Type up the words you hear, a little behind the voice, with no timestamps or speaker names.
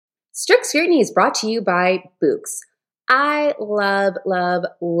Strict Scrutiny is brought to you by Books. I love, love,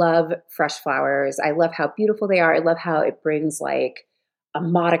 love fresh flowers. I love how beautiful they are. I love how it brings like a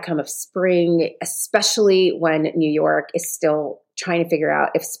modicum of spring, especially when New York is still trying to figure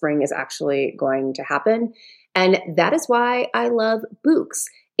out if spring is actually going to happen. And that is why I love Books.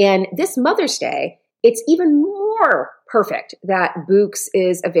 And this Mother's Day, it's even more perfect that Books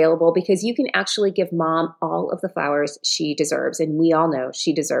is available because you can actually give mom all of the flowers she deserves. And we all know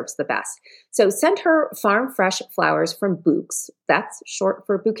she deserves the best. So send her farm fresh flowers from Books. That's short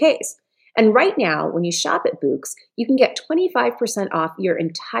for bouquets. And right now, when you shop at Books, you can get 25% off your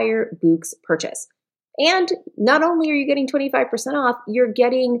entire Books purchase. And not only are you getting 25% off, you're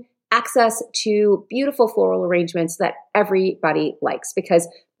getting access to beautiful floral arrangements that everybody likes because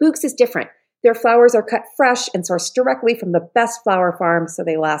Books is different. Their flowers are cut fresh and sourced directly from the best flower farms, so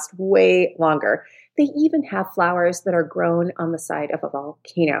they last way longer. They even have flowers that are grown on the side of a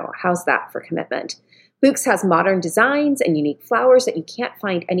volcano. How's that for commitment? Books has modern designs and unique flowers that you can't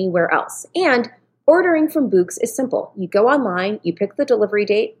find anywhere else. And ordering from Books is simple. You go online, you pick the delivery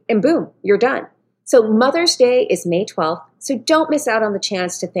date, and boom, you're done. So Mother's Day is May 12th, so don't miss out on the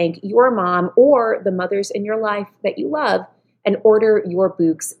chance to thank your mom or the mothers in your life that you love and order your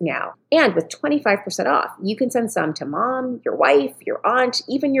Books now. And with 25% off, you can send some to mom, your wife, your aunt,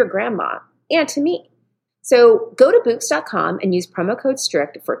 even your grandma, and to me. So go to Books.com and use promo code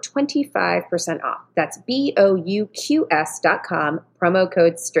STRICT for 25% off. That's BOUQS.com, promo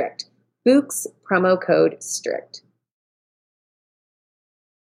code STRICT. Books, promo code STRICT.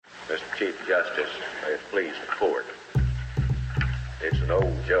 Mr. Chief Justice, may it please the court. It's an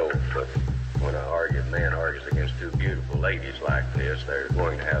old joke, but when an argued man argues against two beautiful ladies like this, they're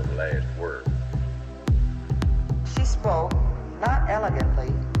going to have the last word. She spoke, not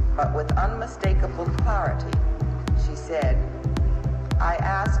elegantly, but with unmistakable clarity. She said, "I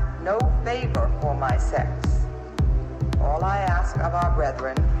ask no favor for my sex. All I ask of our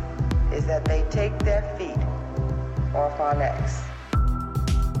brethren is that they take their feet off our necks."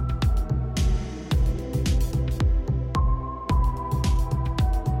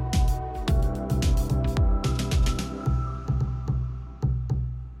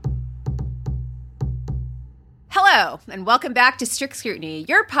 Hello, and welcome back to Strict Scrutiny,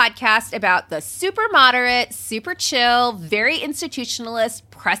 your podcast about the super moderate, super chill, very institutionalist,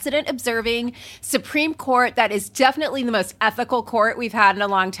 precedent-observing Supreme Court that is definitely the most ethical court we've had in a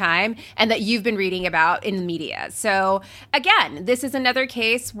long time and that you've been reading about in the media. So again, this is another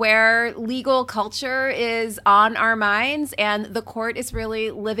case where legal culture is on our minds and the court is really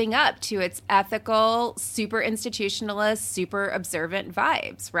living up to its ethical, super institutionalist, super observant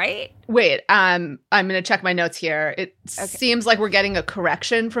vibes, right? Wait, I'm going to check my notes here. It seems like we're getting a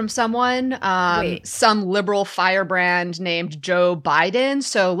correction from someone, some liberal firebrand named Joe Biden.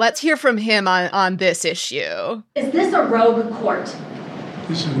 So let's hear from him on this issue. Is this a rogue court?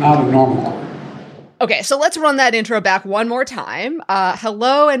 This is not a normal court. Okay, so let's run that intro back one more time.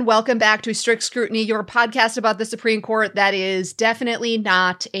 Hello and welcome back to Strict Scrutiny, your podcast about the Supreme Court that is definitely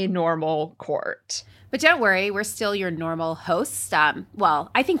not a normal court. But don't worry, we're still your normal hosts.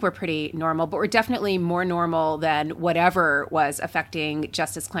 Well, I think we're pretty normal, but we're definitely more normal than whatever was affecting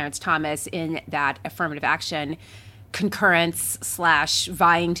Justice Clarence Thomas in that affirmative action concurrence /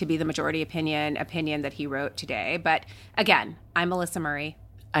 vying to be the majority opinion that he wrote today. But again, I'm Melissa Murray.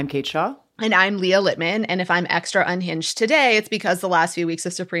 I'm Kate Shaw. And I'm Leah Littman, and if I'm extra unhinged today, it's because the last few weeks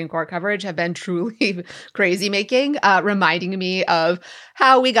of Supreme Court coverage have been truly crazy-making, reminding me of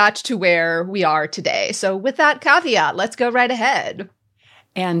how we got to where we are today. So with that caveat, let's go right ahead.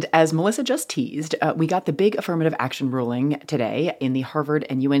 And as Melissa just teased, we got the big affirmative action ruling today in the Harvard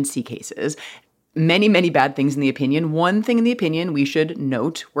and UNC cases. Many, many bad things in the opinion. One thing in the opinion we should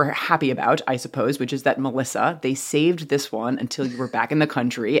note, we're happy about, I suppose, which is that, Melissa, they saved this one until you were back in the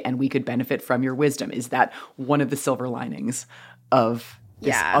country and we could benefit from your wisdom. Is that one of the silver linings of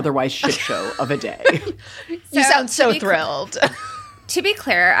this otherwise shit show of a day? You sound so thrilled. To be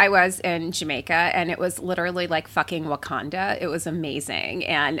clear, I was in Jamaica and it was literally like fucking Wakanda. It was amazing.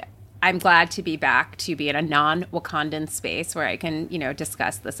 And I'm glad to be back to be in a non-Wakandan space where I can,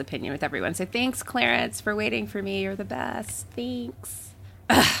 discuss this opinion with everyone. So thanks, Clarence, for waiting for me. You're the best. Thanks.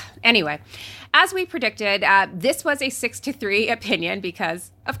 Anyway, as we predicted, this was a 6-3 opinion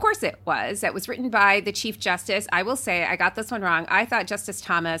because, of course, it was. It was written by the Chief Justice. I will say I got this one wrong. I thought Justice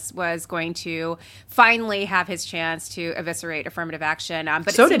Thomas was going to finally have his chance to eviscerate affirmative action.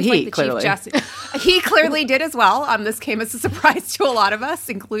 But so it did seems he, like the clearly. Chief Justice, he clearly did as well. This came as a surprise to a lot of us,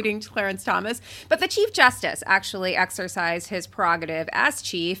 including Clarence Thomas. But the Chief Justice actually exercised his prerogative as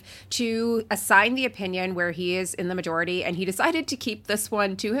chief to assign the opinion where he is in the majority, and he decided to keep this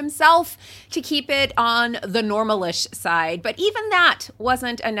one to himself, to keep it on the normalish side. But even that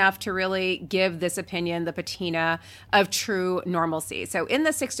wasn't enough to really give this opinion the patina of true normalcy. So in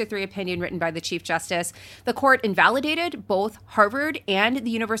the 6-3 opinion written by the Chief Justice, the court invalidated both Harvard and the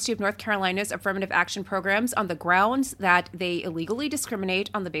University of North Carolina's affirmative action programs on the grounds that they illegally discriminate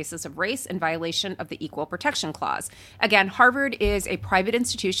on the basis of race in violation of the Equal Protection Clause. Again, Harvard is a private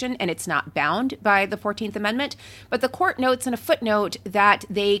institution and it's not bound by the 14th Amendment, but the court notes in a footnote that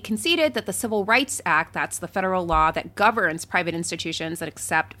they conceded that the Civil Rights Act, that's the federal law that governs private institutions that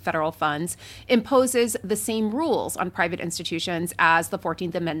accept federal funds, imposes the same rules on private institutions as the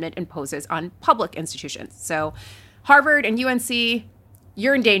 14th Amendment imposes on public institutions. So Harvard and UNC,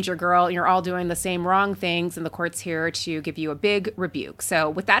 you're in danger, girl. You're all doing the same wrong things, and the court's here to give you a big rebuke. So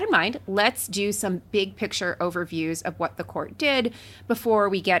with that in mind, let's do some big picture overviews of what the court did before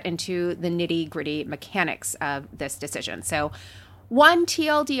we get into the nitty-gritty mechanics of this decision. So one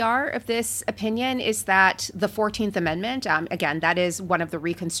TLDR of this opinion is that the 14th Amendment, again, that is one of the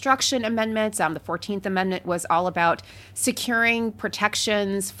Reconstruction Amendments. The 14th Amendment was all about securing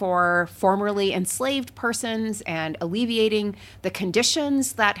protections for formerly enslaved persons and alleviating the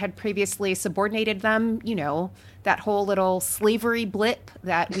conditions that had previously subordinated them, you know, that whole little slavery blip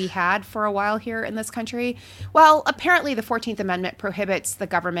that we had for a while here in this country. Well, apparently the 14th Amendment prohibits the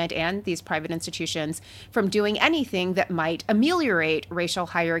government and these private institutions from doing anything that might ameliorate racial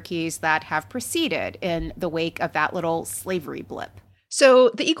hierarchies that have proceeded in the wake of that little slavery blip. So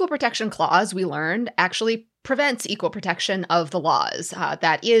the Equal Protection Clause, we learned, actually prevents equal protection of the laws.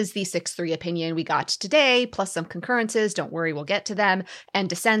 That is the 6-3 opinion we got today, plus some concurrences. Don't worry, we'll get to them. And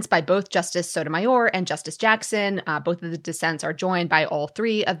dissents by both Justice Sotomayor and Justice Jackson. Both of the dissents are joined by all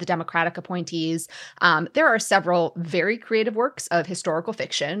three of the Democratic appointees. There are several very creative works of historical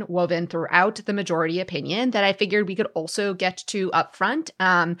fiction woven throughout the majority opinion that I figured we could also get to up front.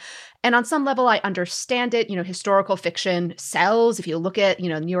 And on some level, I understand it. You know, historical fiction sells. If you look at, you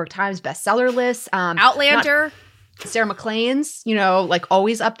know, the New York Times bestseller list. Outlander. Sarah McLean's, you know, like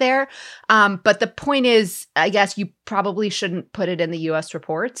always up there. But the point is, I guess you probably shouldn't put it in the U.S.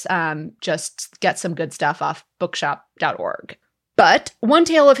 reports. Just get some good stuff off bookshop.org. But one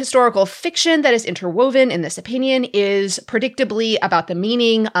tale of historical fiction that is interwoven in this opinion is predictably about the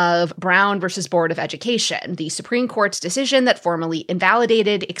meaning of Brown versus Board of Education, the Supreme Court's decision that formally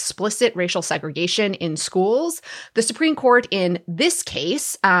invalidated explicit racial segregation in schools. The Supreme Court in this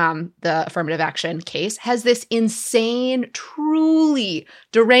case, the affirmative action case, has this insane, truly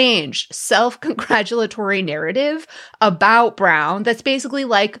deranged, self-congratulatory narrative about Brown that's basically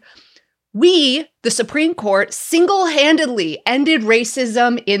like, we, the Supreme Court, single-handedly ended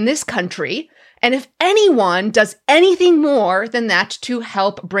racism in this country, and if anyone does anything more than that to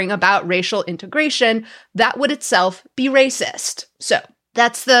help bring about racial integration, that would itself be racist. So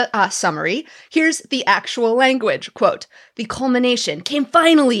that's the summary. Here's the actual language. Quote, the culmination came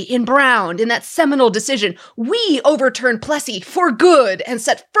finally in Brown in that seminal decision. We overturned Plessy for good and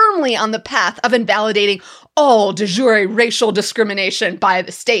set firmly on the path of invalidating all de jure racial discrimination by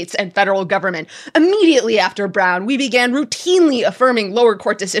the states and federal government. Immediately after Brown, we began routinely affirming lower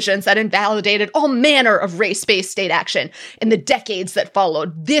court decisions that invalidated all manner of race-based state action. In the decades that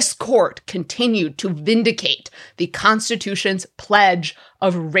followed, this court continued to vindicate the Constitution's pledge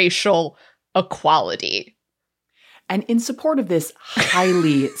of racial equality. And in support of this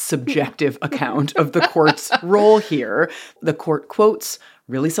highly subjective account of the court's role here, the court quotes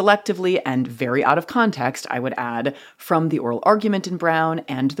really selectively and very out of context, I would add, from the oral argument in Brown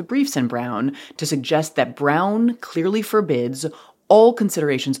and the briefs in Brown to suggest that Brown clearly forbids all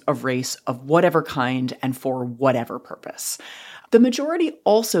considerations of race of whatever kind and for whatever purpose. The majority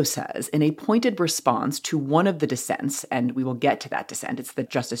also says, in a pointed response to one of the dissents, and we will get to that dissent, it's the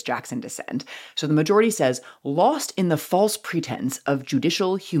Justice Jackson dissent. So the majority says, lost in the false pretense of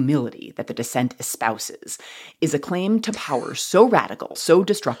judicial humility that the dissent espouses is a claim to power so radical, so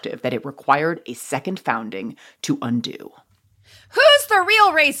destructive, that it required a second founding to undo. Who's the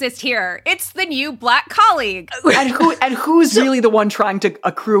real racist here? It's the new black colleague. And who's really the one trying to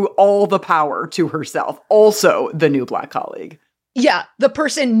accrue all the power to herself? Also the new black colleague. Yeah, the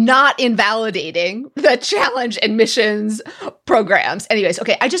person not invalidating the challenge admissions programs. Anyways,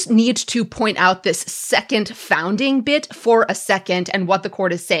 okay, I just need to point out this second founding bit for a second and what the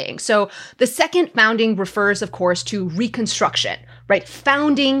court is saying. So the second founding refers, of course, to Reconstruction, right?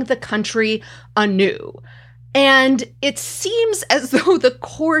 Founding the country anew. And it seems as though the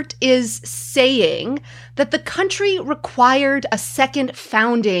court is saying that the country required a second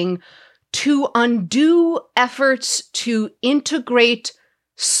founding to undo efforts to integrate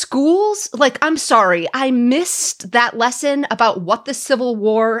schools. Like, I'm sorry, I missed that lesson about what the Civil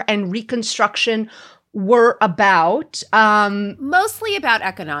War and Reconstruction were about. Mostly about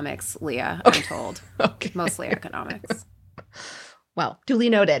economics, Leah, I'm told. Okay. Mostly economics. Well, duly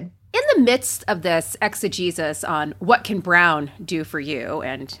noted. In the midst of this exegesis on what can Brown do for you,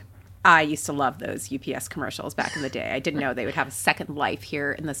 and I used to love those UPS commercials back in the day. I didn't know they would have a second life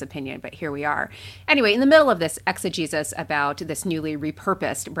here in this opinion, but here we are. Anyway, in the middle of this exegesis about this newly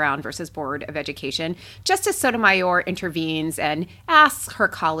repurposed Brown versus Board of Education, Justice Sotomayor intervenes and asks her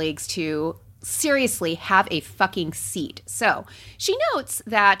colleagues to seriously have a fucking seat. So she notes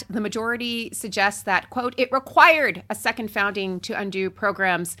that the majority suggests that, quote, it required a second founding to undo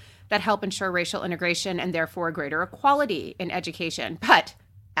programs that help ensure racial integration and therefore greater equality in education. But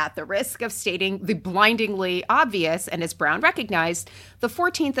at the risk of stating the blindingly obvious, and as Brown recognized, the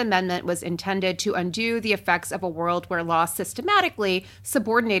 14th Amendment was intended to undo the effects of a world where law systematically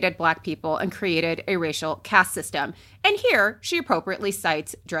subordinated Black people and created a racial caste system. And here she appropriately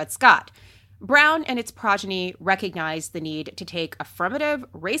cites Dred Scott. Brown and its progeny recognized the need to take affirmative,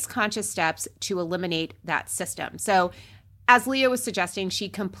 race-conscious steps to eliminate that system. So, as Leah was suggesting, she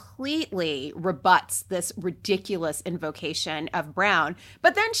completely rebuts this ridiculous invocation of Brown.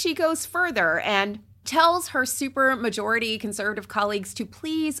 But then she goes further and tells her supermajority conservative colleagues to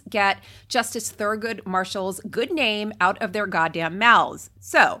please get Justice Thurgood Marshall's good name out of their goddamn mouths.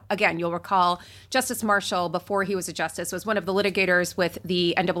 So, again, you'll recall Justice Marshall, before he was a justice, was one of the litigators with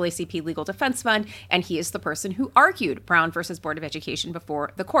the NAACP Legal Defense Fund, and he is the person who argued Brown versus Board of Education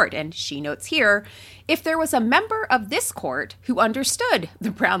before the court. And she notes here, if there was a member of this court who understood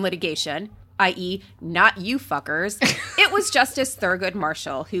the Brown litigation, i.e., not you fuckers, it was Justice Thurgood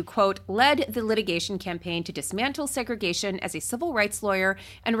Marshall who, quote, led the litigation campaign to dismantle segregation as a civil rights lawyer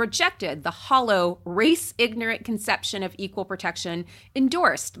and rejected the hollow, race-ignorant conception of equal protection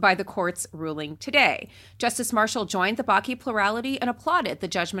endorsed by the court's ruling today. Justice Marshall joined the Bakke plurality and applauded the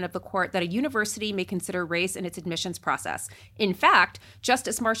judgment of the court that a university may consider race in its admissions process. In fact,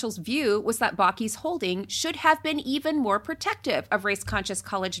 Justice Marshall's view was that Bakke's holding should have been even more protective of race-conscious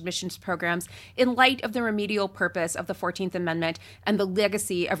college admissions programs in light of the remedial purpose of the 14th Amendment and the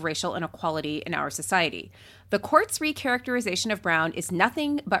legacy of racial inequality in our society. The court's recharacterization of Brown is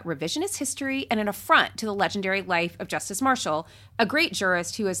nothing but revisionist history and an affront to the legendary life of Justice Marshall, a great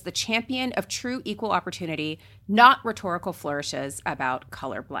jurist who is the champion of true equal opportunity, not rhetorical flourishes about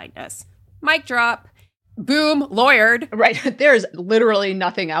color blindness. Mic drop. Boom, lawyered. Right. There's literally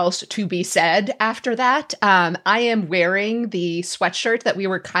nothing else to be said after that. I am wearing the sweatshirt that we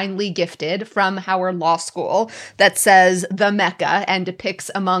were kindly gifted from Howard Law School that says the Mecca and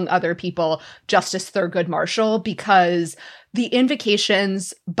depicts, among other people, Justice Thurgood Marshall, because the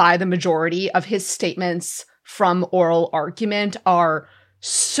invocations by the majority of his statements from oral argument are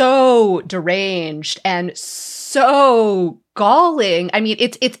so deranged and so galling. I mean,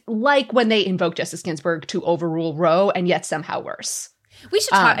 it's like when they invoked Justice Ginsburg to overrule Roe, and yet somehow worse. We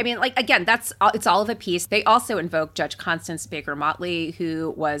should talk. I mean, like, again, it's all of a piece. They also invoked Judge Constance Baker Motley,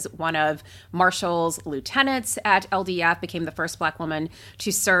 who was one of Marshall's lieutenants at LDF, became the first Black woman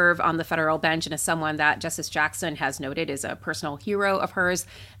to serve on the federal bench, and is someone that Justice Jackson has noted is a personal hero of hers.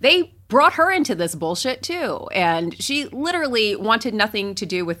 They brought her into this bullshit, too. And she literally wanted nothing to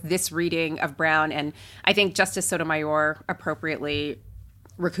do with this reading of Brown. And I think Justice Sotomayor appropriately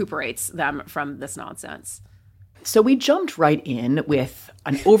recuperates them from this nonsense. So we jumped right in with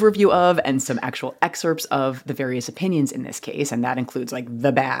an overview of and some actual excerpts of the various opinions in this case, and that includes like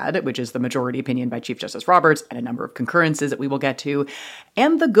the bad, which is the majority opinion by Chief Justice Roberts, and a number of concurrences that we will get to,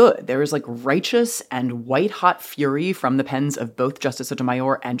 and the good. There is like righteous and white-hot fury from the pens of both Justice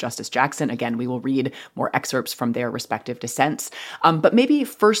Sotomayor and Justice Jackson. Again, we will read more excerpts from their respective dissents. But maybe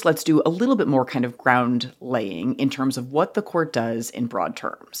first let's do a little bit more kind of ground laying in terms of what the court does in broad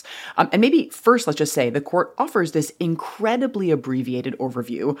terms. And maybe first let's just say the court offers this incredibly abbreviated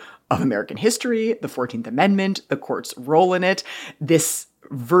overview of American history, the 14th Amendment, the court's role in it. This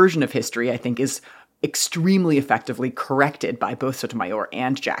version of history, I think, is extremely effectively corrected by both Sotomayor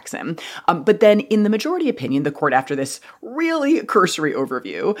and Jackson. But then in the majority opinion, the court, after this really cursory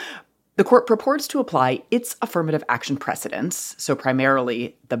overview, The court purports to apply its affirmative action precedents, so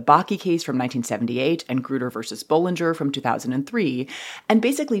primarily the Bakke case from 1978 and Grutter versus Bollinger from 2003, and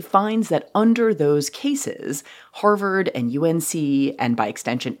basically finds that under those cases, Harvard and UNC, and by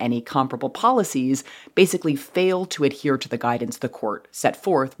extension any comparable policies, basically fail to adhere to the guidance the court set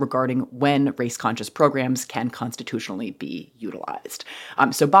forth regarding when race-conscious programs can constitutionally be utilized.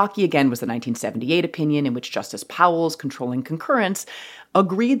 So Bakke, again, was the 1978 opinion in which Justice Powell's controlling concurrence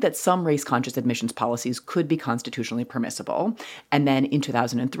agreed that some race-conscious admissions policies could be constitutionally permissible. And then in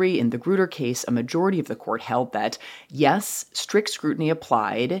 2003, in the Grutter case, a majority of the court held that, yes, strict scrutiny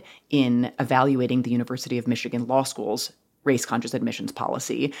applied in evaluating the University of Michigan Law School's race-conscious admissions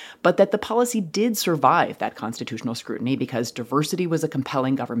policy, but that the policy did survive that constitutional scrutiny because diversity was a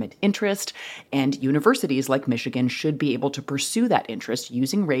compelling government interest, and universities like Michigan should be able to pursue that interest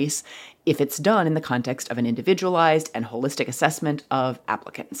using race if it's done in the context of an individualized and holistic assessment of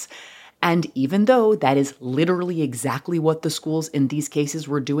applicants. And even though that is literally exactly what the schools in these cases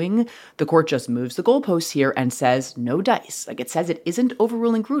were doing, the court just moves the goalposts here and says no dice. Like, it says it isn't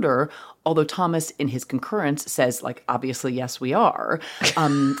overruling Grutter, although Thomas in his concurrence says, like, obviously, yes, we are.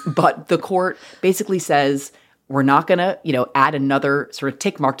 But the court basically says we're not going to, add another sort of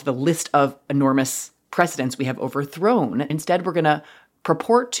tick mark to the list of enormous precedents we have overthrown. Instead, we're going to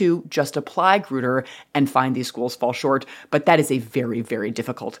purport to just apply Grutter and find these schools fall short. But that is a very, very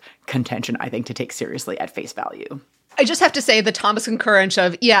difficult contention, I think, to take seriously at face value. I just have to say the Thomas concurrence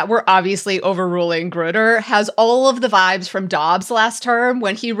of, yeah, we're obviously overruling Grutter has all of the vibes from Dobbs last term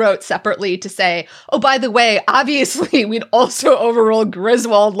when he wrote separately to say, oh, by the way, obviously we'd also overrule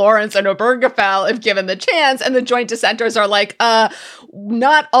Griswold, Lawrence, and Obergefell if given the chance. And the joint dissenters are like,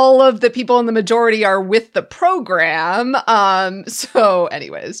 not all of the people in the majority are with the program. So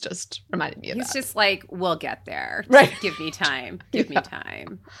anyways, just reminded me of that. He's just like, we'll get there. Right. Give me time. Give me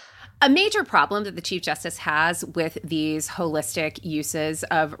time. A major problem that the Chief Justice has with these holistic uses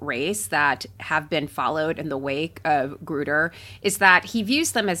of race that have been followed in the wake of Grutter is that he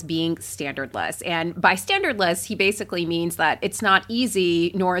views them as being standardless. And by standardless, he basically means that it's not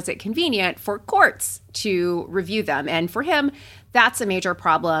easy, nor is it convenient for courts to review them. And for him, that's a major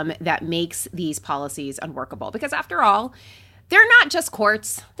problem that makes these policies unworkable. Because after all, they're not just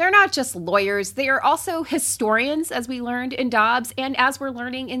courts, they're not just lawyers, they are also historians, as we learned in Dobbs, and as we're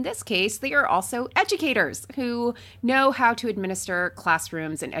learning in this case, they are also educators who know how to administer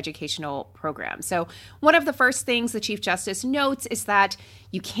classrooms and educational programs. So one of the first things the Chief Justice notes is that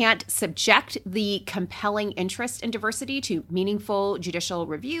you can't subject the compelling interest in diversity to meaningful judicial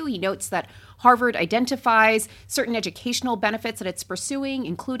review. He notes that Harvard identifies certain educational benefits that it's pursuing,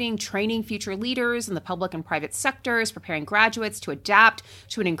 including training future leaders in the public and private sectors, preparing graduates to adapt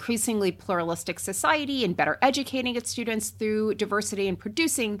to an increasingly pluralistic society, and better educating its students through diversity and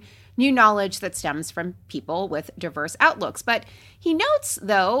producing new knowledge that stems from people with diverse outlooks. But he notes,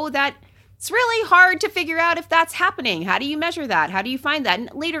 though, that it's really hard to figure out if that's happening. How do you measure that? How do you find that? And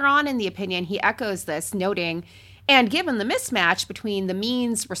later on in the opinion, he echoes this, noting, and given the mismatch between the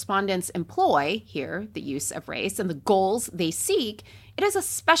means respondents employ, here, the use of race, and the goals they seek, it is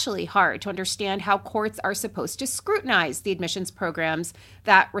especially hard to understand how courts are supposed to scrutinize the admissions programs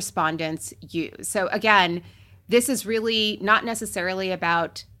that respondents use. So again, this is really not necessarily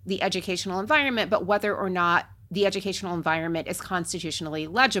about the educational environment, but whether or not the educational environment is constitutionally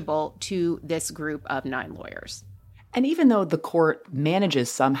legible to this group of 9 lawyers. And even though the court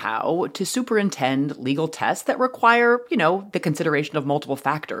manages somehow to superintend legal tests that require, the consideration of multiple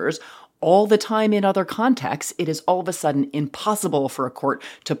factors, all the time in other contexts, it is all of a sudden impossible for a court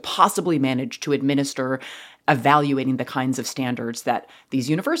to possibly manage to administer evaluating the kinds of standards that these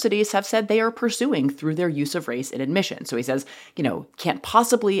universities have said they are pursuing through their use of race in admission. So he says, can't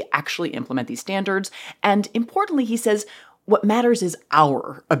possibly actually implement these standards. And importantly, he says, what matters is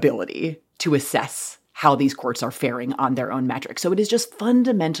our ability to assess how these courts are faring on their own metrics. So it is just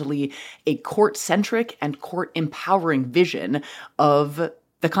fundamentally a court-centric and court-empowering vision of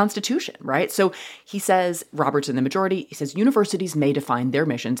the Constitution, right? So he says, Roberts in the majority, he says, universities may define their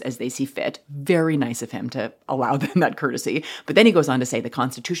missions as they see fit. Very nice of him to allow them that courtesy. But then he goes on to say the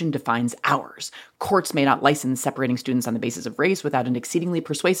Constitution defines ours. Courts may not license separating students on the basis of race without an exceedingly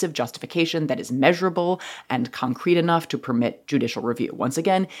persuasive justification that is measurable and concrete enough to permit judicial review. Once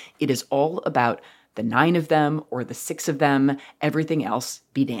again, it is all about the 9 of them or the 6 of them. Everything else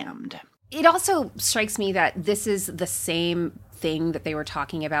be damned. It also strikes me that this is the same thing that they were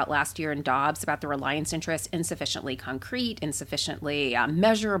talking about last year in Dobbs about the reliance interest, insufficiently concrete, insufficiently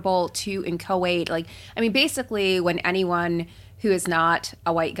measurable to inchoate. Basically, when anyone who is not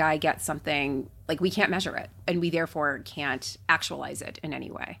a white guy gets something, we can't measure it, and we therefore can't actualize it in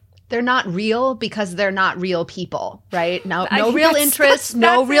any way. They're not real because they're not real people, right? No real interests,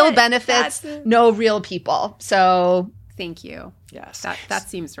 no real benefits, no real people. So thank you. Yes. That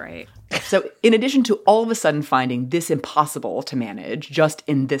seems right. So in addition to all of a sudden finding this impossible to manage just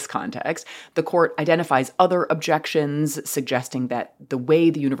in this context, the court identifies other objections, suggesting that the way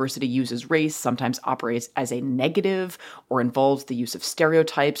the university uses race sometimes operates as a negative or involves the use of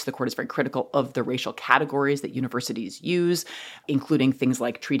stereotypes. The court is very critical of the racial categories that universities use, including things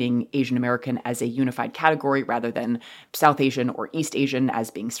like treating Asian American as a unified category rather than South Asian or East Asian as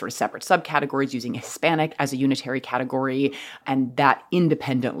being sort of separate subcategories, using Hispanic as a unitary category, and that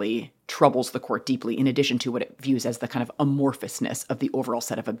independently troubles the court deeply, in addition to what it views as the kind of amorphousness of the overall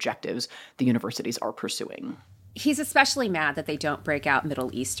set of objectives the universities are pursuing. He's especially mad that they don't break out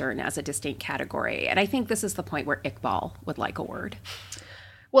Middle Eastern as a distinct category. And I think this is the point where Iqbal would like a word.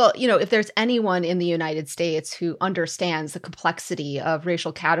 Well, if there's anyone in the United States who understands the complexity of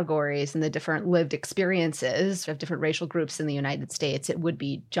racial categories and the different lived experiences of different racial groups in the United States, it would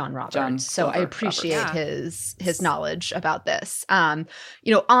be John Roberts. So I appreciate his knowledge about this. On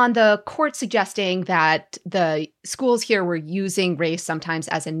the court suggesting that the schools here were using race sometimes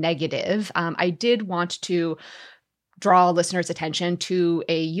as a negative, I did want to draw listeners' attention to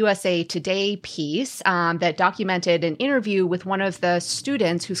a USA Today piece that documented an interview with one of the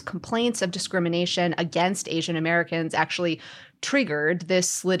students whose complaints of discrimination against Asian Americans actually triggered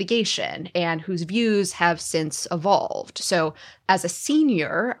this litigation and whose views have since evolved. So as a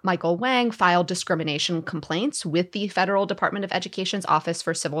senior, Michael Wang filed discrimination complaints with the Federal Department of Education's Office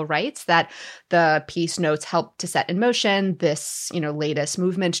for Civil Rights that the piece notes helped to set in motion this, latest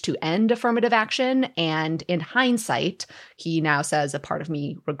movement to end affirmative action. And in hindsight, he now says a part of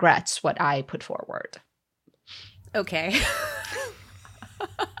me regrets what I put forward. Okay.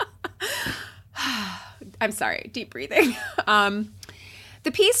 I'm sorry, deep breathing.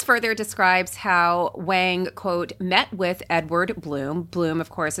 The piece further describes how Wang, quote, met with Edward Bloom. Bloom, of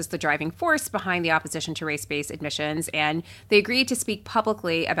course, is the driving force behind the opposition to race-based admissions, and they agreed to speak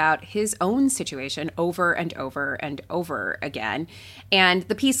publicly about his own situation over and over and over again. And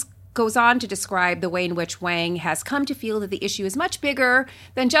the piece goes on to describe the way in which Wang has come to feel that the issue is much bigger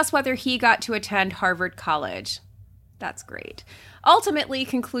than just whether he got to attend Harvard College. That's great. Ultimately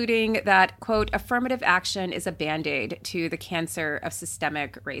concluding that, quote, affirmative action is a Band-Aid to the cancer of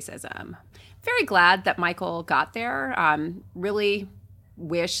systemic racism. Very glad that Michael got there. Really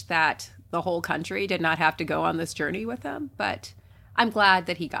wish that the whole country did not have to go on this journey with him, but I'm glad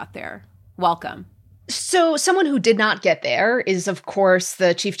that he got there. Welcome. So someone who did not get there is, of course,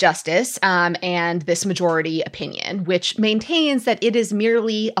 the Chief Justice and this majority opinion, which maintains that it is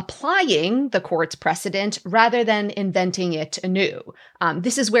merely applying the court's precedent rather than inventing it anew.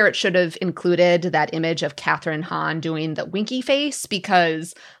 This is where it should have included that image of Catherine Hahn doing the winky face,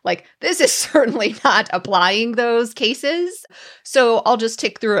 because, this is certainly not applying those cases. So I'll just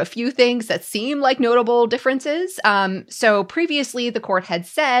tick through a few things that seem like notable differences. So previously, the court had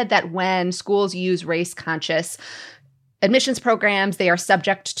said that when schools use race-conscious admissions programs, they are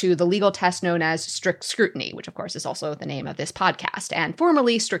subject to the legal test known as strict scrutiny, which of course is also the name of this podcast. And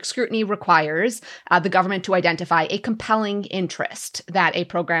formally, strict scrutiny requires the government to identify a compelling interest that a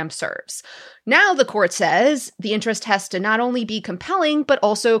program serves. Now the court says the interest has to not only be compelling, but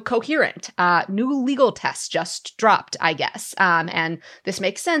also coherent. New legal tests just dropped, I guess. And this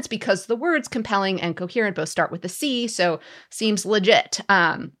makes sense because the words compelling and coherent both start with a C, so seems legit.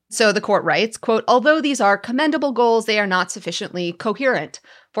 So the court writes, quote, although these are commendable goals, they are not sufficiently coherent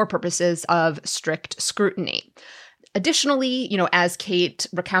for purposes of strict scrutiny. Additionally, as Kate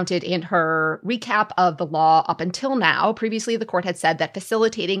recounted in her recap of the law up until now, previously the court had said that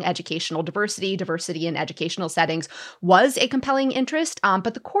facilitating educational diversity in educational settings was a compelling interest,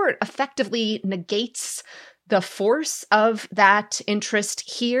 but the court effectively negates the force of that interest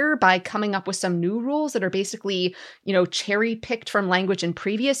here by coming up with some new rules that are basically, cherry-picked from language in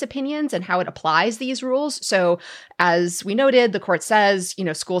previous opinions and how it applies these rules. So as we noted, the court says,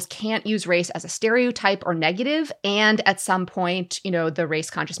 schools can't use race as a stereotype or negative, and at some point, the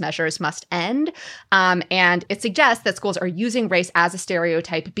race-conscious measures must end. And it suggests that schools are using race as a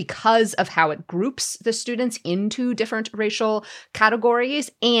stereotype because of how it groups the students into different racial categories.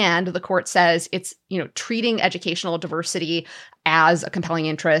 And the court says it's, treating educational diversity as a compelling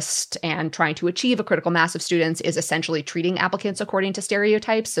interest and trying to achieve a critical mass of students is essentially treating applicants according to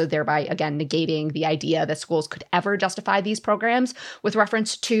stereotypes, so thereby, again, negating the idea that schools could ever justify these programs with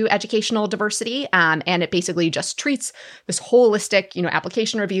reference to educational diversity. And it basically just treats this holistic,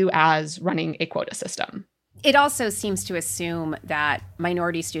 application review as running a quota system. It also seems to assume that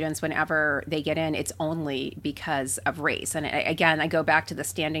minority students, whenever they get in, it's only because of race. And again, I go back to the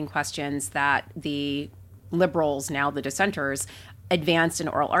standing questions that the liberals, now the dissenters, advanced in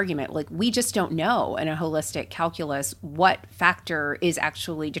oral argument. Like, we just don't know in a holistic calculus what factor is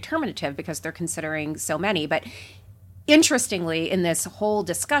actually determinative because they're considering so many. But interestingly, in this whole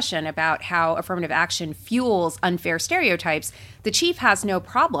discussion about how affirmative action fuels unfair stereotypes, the chief has no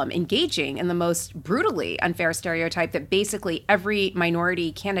problem engaging in the most brutally unfair stereotype that basically every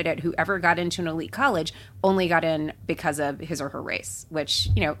minority candidate who ever got into an elite college only got in because of his or her race, which,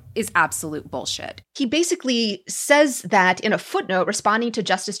 is absolute bullshit. He basically says that in a footnote responding to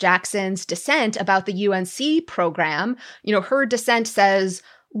Justice Jackson's dissent about the UNC program. Her dissent says,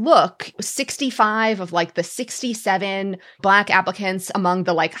 look, 65 of the 67 Black applicants among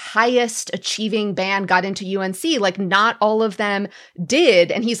the highest achieving band got into UNC. Not all of them did.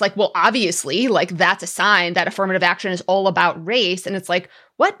 And he's like, well, obviously, that's a sign that affirmative action is all about race. And it's like,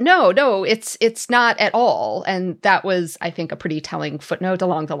 what? No, it's not at all. And that was, I think, a pretty telling footnote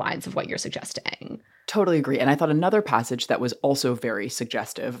along the lines of what you're suggesting. Totally agree. And I thought another passage that was also very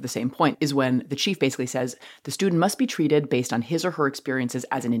suggestive of the same point is when the chief basically says the student must be treated based on his or her experiences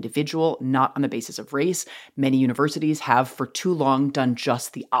as an individual, not on the basis of race. Many universities have for too long done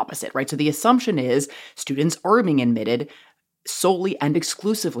just the opposite, right? So the assumption is students are being admitted solely and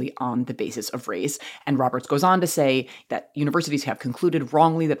exclusively on the basis of race. And Roberts goes on to say that universities have concluded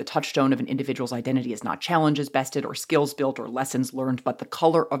wrongly that the touchstone of an individual's identity is not challenges bested or skills built or lessons learned, but the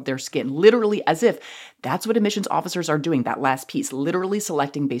color of their skin, literally as if that's what admissions officers are doing, that last piece, literally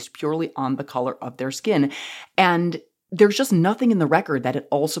selecting based purely on the color of their skin. And there's just nothing in the record that it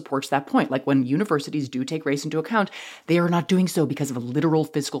all supports that point. When universities do take race into account, they are not doing so because of literal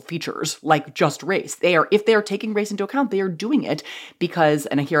physical features like just race. If they are taking race into account, they are doing it because,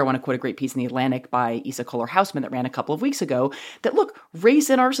 and here I want to quote a great piece in The Atlantic by Isa Kohler-Hausman that ran a couple of weeks ago, that look, race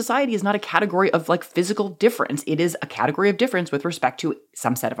in our society is not a category of physical difference. It is a category of difference with respect to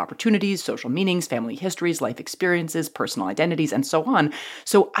some set of opportunities, social meanings, family histories, life experiences, personal identities, and so on.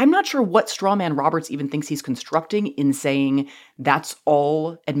 So I'm not sure what straw man Roberts even thinks he's constructing in saying that's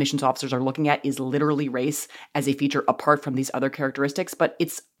all admissions officers are looking at is literally race as a feature apart from these other characteristics, but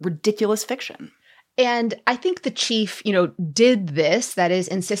it's ridiculous fiction. And I think the chief, did this, that is,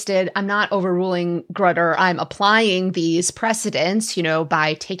 insisted, I'm not overruling Grutter, I'm applying these precedents,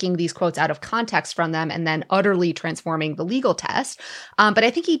 by taking these quotes out of context from them and then utterly transforming the legal test. But I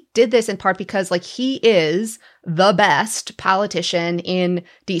think he did this in part because, he is the best politician in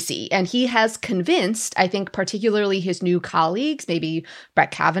DC. And he has convinced, I think, particularly his new colleagues, maybe Brett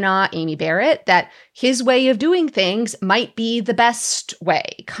Kavanaugh, Amy Barrett, that his way of doing things might be the best way,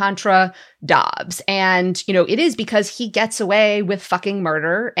 contra Dobbs. And, it is because he gets away with fucking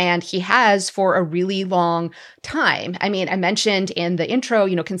murder, and he has for a really long time. I mean, I mentioned in the intro,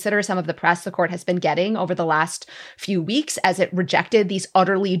 consider some of the press the court has been getting over the last few weeks as it rejected these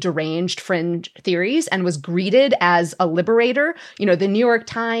utterly deranged fringe theories and was greeted as a liberator. The New York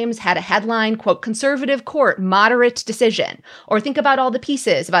Times had a headline, quote, conservative court, moderate decision. Or think about all the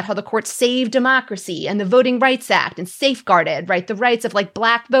pieces about how the court saved democracy and the Voting Rights Act and safeguarded, right, the rights of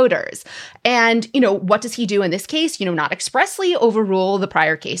Black voters. And, what does he do in this case? Not expressly overrule the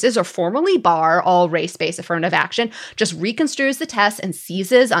prior cases or formally bar all race-based affirmative action, just reconstrues the test and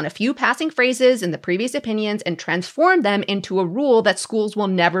seizes on a few passing phrases in the previous opinions and transform them into a rule that schools will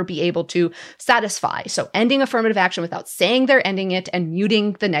never be able to satisfy. So ending affirmative action without saying they're ending it and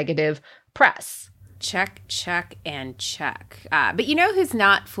muting the negative press. Check, check, and check. But who's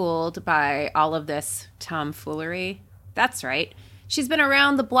not fooled by all of this tomfoolery? That's right. She's been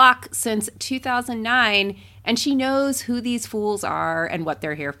around the block since 2009, and she knows who these fools are and what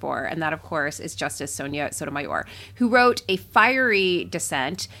they're here for. And that, of course, is Justice Sonia Sotomayor, who wrote a fiery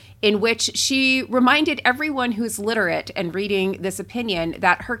dissent in which she reminded everyone who's literate and reading this opinion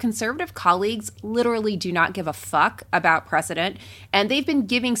that her conservative colleagues literally do not give a fuck about precedent. And they've been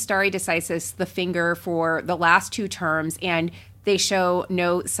giving stare decisis the finger for the last two terms, and they show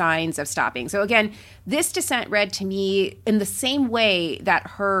no signs of stopping. So again, this dissent read to me in the same way that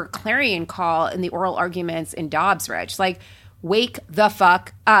her clarion call in the oral arguments in Dobbs read. Wake the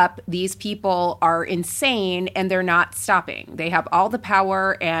fuck up. These people are insane and they're not stopping. They have all the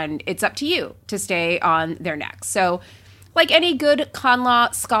power and it's up to you to stay on their necks. So like any good con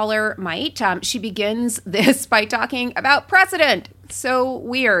law scholar might, she begins this by talking about precedent. So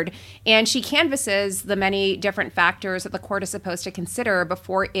weird. And she canvasses the many different factors that the court is supposed to consider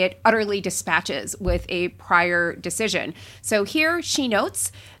before it utterly dispatches with a prior decision. So here she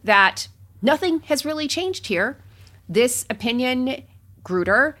notes that nothing has really changed here. This opinion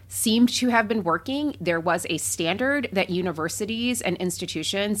Grutter seemed to have been working. There was a standard that universities and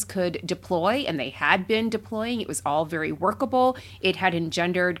institutions could deploy, and they had been deploying. It was all very workable. It had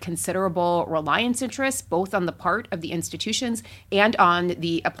engendered considerable reliance interests, both on the part of the institutions and on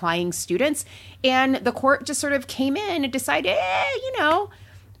the applying students. And the court just sort of came in and decided,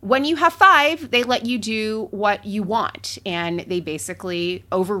 when you have 5, they let you do what you want. And they basically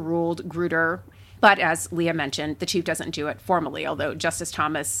overruled Grutter. But as Leah mentioned, the chief doesn't do it formally, although Justice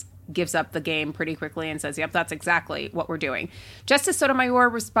Thomas gives up the game pretty quickly and says, yep, that's exactly what we're doing. Justice Sotomayor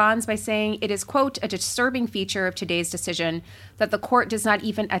responds by saying it is, quote, a disturbing feature of today's decision that the court does not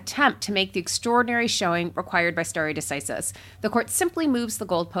even attempt to make the extraordinary showing required by stare decisis. The court simply moves the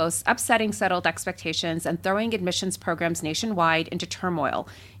goalposts, upsetting settled expectations and throwing admissions programs nationwide into turmoil.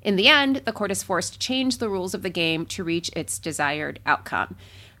 In the end, the court is forced to change the rules of the game to reach its desired outcome.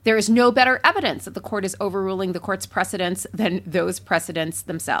 There is no better evidence that the court is overruling the court's precedents than those precedents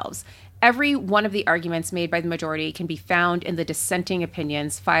themselves. Every one of the arguments made by the majority can be found in the dissenting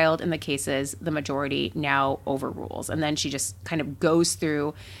opinions filed in the cases the majority now overrules. And then she just kind of goes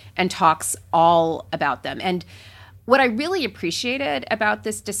through and talks all about them. And what I really appreciated about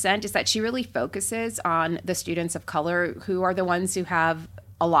this dissent is that she really focuses on the students of color who are the ones who have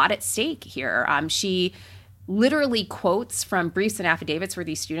a lot at stake here. She literally quotes from briefs and affidavits where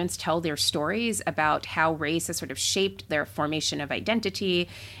these students tell their stories about how race has sort of shaped their formation of identity.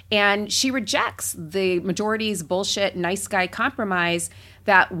 And she rejects the majority's bullshit nice guy compromise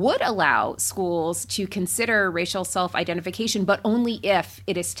that would allow schools to consider racial self-identification, but only if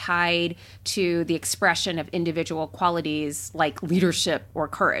it is tied to the expression of individual qualities like leadership or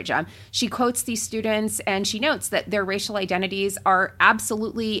courage. She quotes these students and she notes that their racial identities are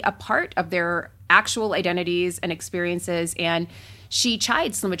absolutely a part of their actual identities and experiences, and she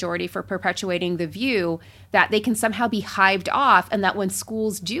chides the majority for perpetuating the view that they can somehow be hived off, and that when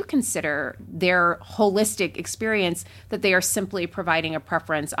schools do consider their holistic experience, that they are simply providing a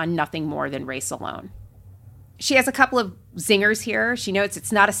preference on nothing more than race alone. She has a couple of zingers here. She notes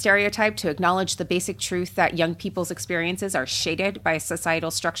it's not a stereotype to acknowledge the basic truth that young people's experiences are shaded by a societal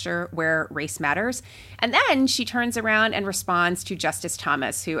structure where race matters. And then she turns around and responds to Justice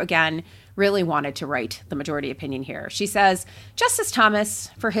Thomas, who, again, really wanted to write the majority opinion here. She says, Justice Thomas,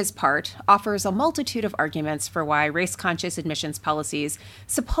 for his part, offers a multitude of arguments for why race-conscious admissions policies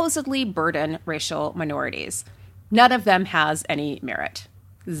supposedly burden racial minorities. None of them has any merit.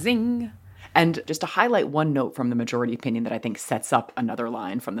 Zing. And just to highlight one note from the majority opinion that I think sets up another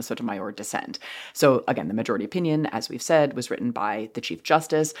line from the Sotomayor dissent. So again, the majority opinion, as we've said, was written by the Chief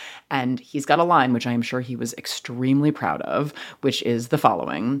Justice, and he's got a line which I am sure he was extremely proud of, which is the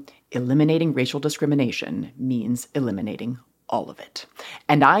following: eliminating racial discrimination means eliminating all of it.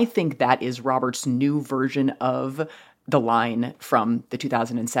 And I think that is Roberts' new version of the line from the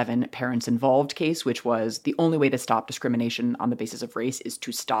 2007 Parents Involved case, which was the only way to stop discrimination on the basis of race is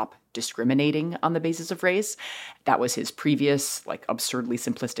to stop discriminating on the basis of race. That was his previous, absurdly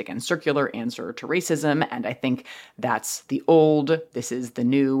simplistic and circular answer to racism. And I think that's the old, this is the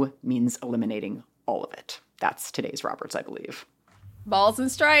new, means eliminating all of it. That's today's Roberts, I believe. Balls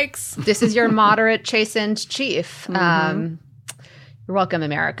and strikes. This is your moderate, chastened chief. Mm-hmm. You're welcome,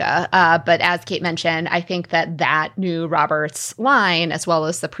 America. But as Kate mentioned, I think that new Roberts line, as well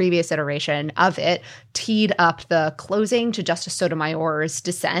as the previous iteration of it, teed up the closing to Justice Sotomayor's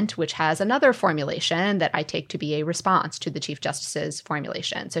dissent, which has another formulation that I take to be a response to the Chief Justice's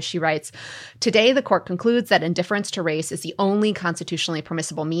formulation. So she writes, today the court concludes that indifference to race is the only constitutionally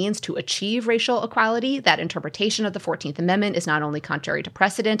permissible means to achieve racial equality. That interpretation of the 14th Amendment is not only contrary to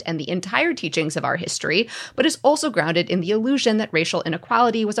precedent and the entire teachings of our history, but is also grounded in the illusion that racial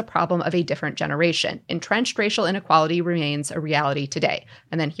inequality was a problem of a different generation. Entrenched racial inequality remains a reality today.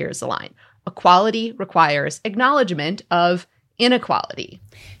 And then here's the line. Equality requires acknowledgement of inequality.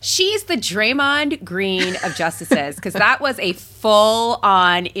 She's the Draymond Green of justices, because that was a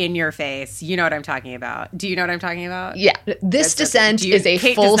full-on in-your-face. You know what I'm talking about. Do you know what I'm talking about? Yeah. This dissent is a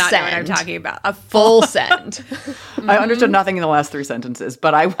Kate full does not send. know what I'm talking about. A full send. I understood nothing in the last 3 sentences,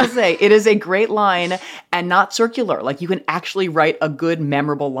 but I will say it is a great line and not circular. You can actually write a good,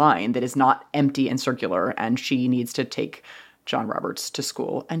 memorable line that is not empty and circular, and she needs to take John Roberts to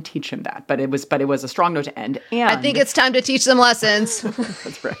school and teach him that. But it was a strong note to end. And I think it's time to teach them lessons.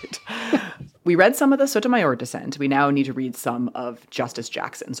 That's right. We read some of the Sotomayor dissent. We now need to read some of Justice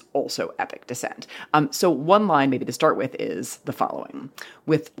Jackson's also epic dissent. So one line maybe to start with is the following.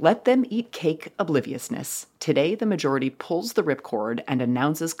 With let them eat cake obliviousness, today the majority pulls the ripcord and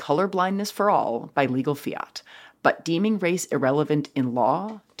announces colorblindness for all by legal fiat. But deeming race irrelevant in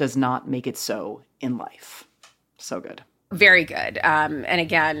law does not make it so in life. So good. Very good. And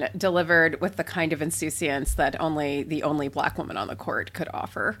again, delivered with the kind of insouciance that the only Black woman on the court could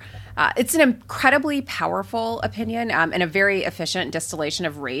offer. It's an incredibly powerful opinion and a very efficient distillation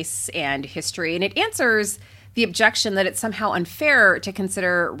of race and history. And it answers the objection that it's somehow unfair to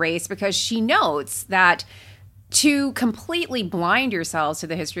consider race, because she notes that to completely blind yourselves to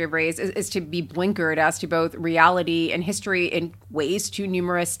the history of race is to be blinkered as to both reality and history in ways too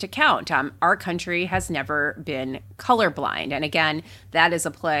numerous to count. Our country has never been colorblind. And again, that is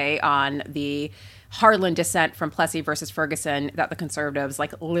a play on the Harlan dissent from Plessy versus Ferguson that the conservatives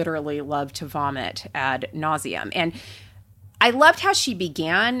literally love to vomit ad nauseum. And I loved how she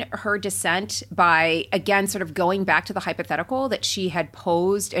began her dissent by, again, sort of going back to the hypothetical that she had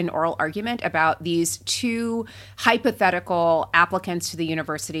posed in oral argument about these two hypothetical applicants to the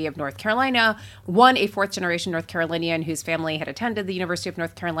University of North Carolina. One, a fourth-generation North Carolinian whose family had attended the University of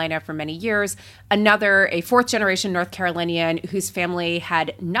North Carolina for many years. Another, a fourth-generation North Carolinian whose family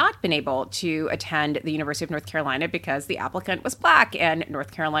had not been able to attend the University of North Carolina because the applicant was Black and North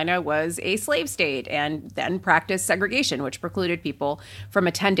Carolina was a slave state and then practiced segregation, which precluded people from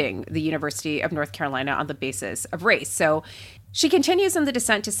attending the University of North Carolina on the basis of race. So she continues in the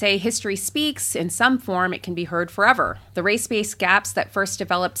dissent to say, history speaks. In some form, it can be heard forever. The race-based gaps that first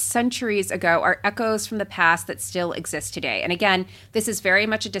developed centuries ago are echoes from the past that still exist today. And again, this is very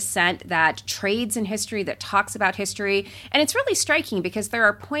much a dissent that trades in history, that talks about history. And it's really striking because there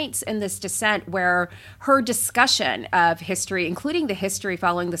are points in this dissent where her discussion of history, including the history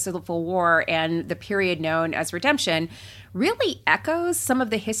following the Civil War and the period known as Redemption, really echoes some of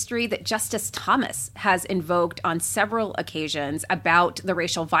the history that Justice Thomas has invoked on several occasions about the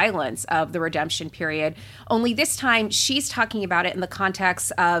racial violence of the Redemption period. Only this time, she's talking about it in the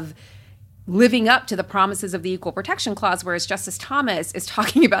context of living up to the promises of the Equal Protection Clause, whereas Justice Thomas is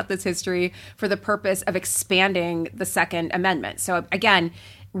talking about this history for the purpose of expanding the Second Amendment. So again,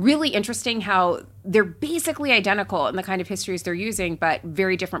 really interesting how they're basically identical in the kind of histories they're using, but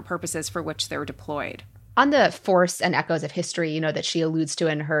very different purposes for which they're deployed. On the force and echoes of history, that she alludes to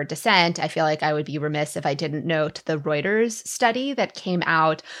in her dissent, I feel like I would be remiss if I didn't note the Reuters study that came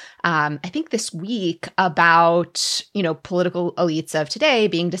out, I think this week, about, political elites of today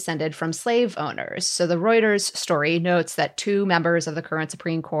being descended from slave owners. So the Reuters story notes that two members of the current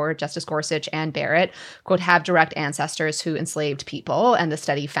Supreme Court, Justice Gorsuch and Barrett, quote, have direct ancestors who enslaved people. And the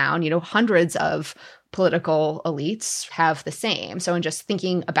study found, hundreds of political elites have the same. So in just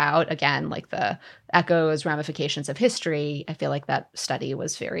thinking about, again, the echoes, ramifications of history, I feel like that study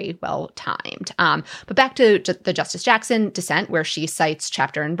was very well timed. But back to the Justice Jackson dissent, where she cites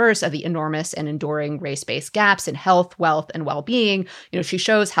chapter and verse of the enormous and enduring race-based gaps in health, wealth, and well-being. She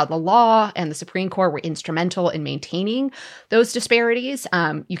shows how the law and the Supreme Court were instrumental in maintaining those disparities.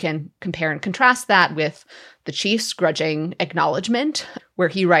 You can compare and contrast that with the Chief's grudging acknowledgement, where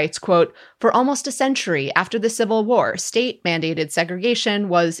he writes, quote, "For almost a century after the Civil War, state-mandated segregation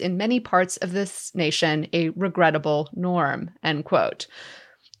was in many parts of this nation a regrettable norm," end quote.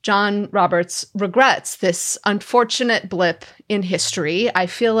 John Roberts regrets this unfortunate blip in history. I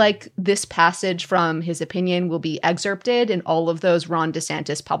feel like this passage from his opinion will be excerpted in all of those Ron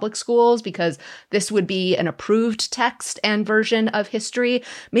DeSantis public schools, because this would be an approved text and version of history.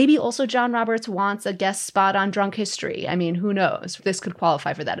 Maybe also John Roberts wants a guest spot on Drunk History. I mean, who knows? This could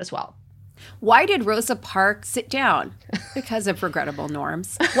qualify for that as well. Why did Rosa Parks sit down? Because of regrettable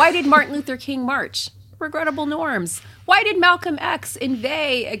norms. Why did Martin Luther King march? Regrettable norms. Why did Malcolm X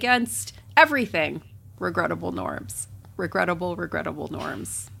inveigh against everything? Regrettable norms. Regrettable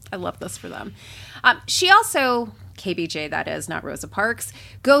norms. I love this for them. She also, KBJ that is, not Rosa Parks,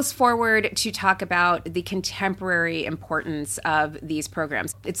 goes forward to talk about the contemporary importance of these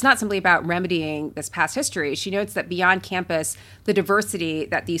programs. It's not simply about remedying this past history. She notes that beyond campus, the diversity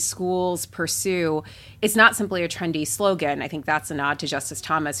that these schools pursue is not simply a trendy slogan. I think that's a nod to Justice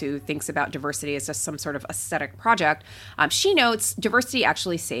Thomas, who thinks about diversity as just some sort of aesthetic project. She notes diversity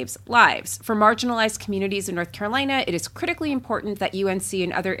actually saves lives. For marginalized communities in North Carolina, it is critically important that UNC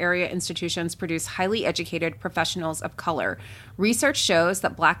and other area institutions produce highly educated professionals of color. Research shows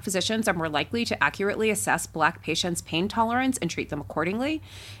that Black physicians are more likely to accurately assess Black patients' pain tolerance and treat them accordingly,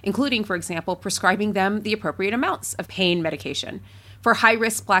 including, for example, prescribing them the appropriate amounts of pain medication. For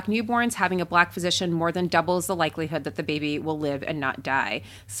high-risk Black newborns, having a Black physician more than doubles the likelihood that the baby will live and not die.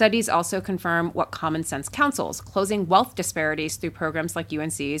 Studies also confirm what common sense counsels: closing wealth disparities through programs like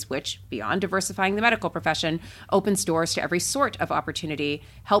UNC's, which, beyond diversifying the medical profession, opens doors to every sort of opportunity,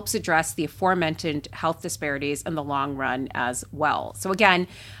 helps address the aforementioned health disparities in the long run as well. So again,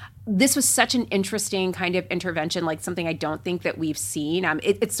 this was such an interesting kind of intervention, like something I don't think that we've seen.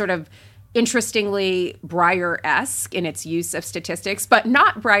 It's sort of interestingly Breyer-esque in its use of statistics, but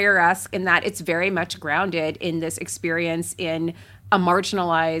not Breyer-esque in that it's very much grounded in this experience in a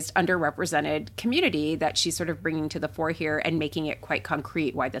marginalized, underrepresented community that she's sort of bringing to the fore here and making it quite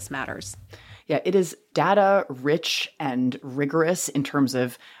concrete why this matters. Yeah, it is data rich and rigorous in terms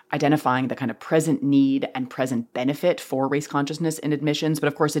of identifying the kind of present need and present benefit for race consciousness in admissions. But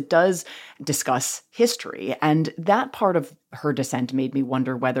of course, it does discuss history. And that part of her dissent made me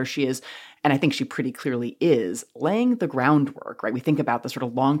wonder whether she is, and I think she pretty clearly is, laying the groundwork, right? We think about the sort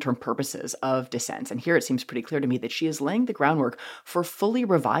of long-term purposes of dissents. And here it seems pretty clear to me that she is laying the groundwork for fully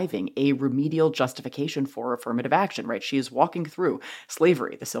reviving a remedial justification for affirmative action, right? She is walking through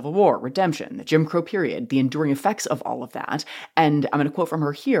slavery, the Civil War, redemption, the Jim Crow period, the enduring effects of all of that. And I'm going to quote from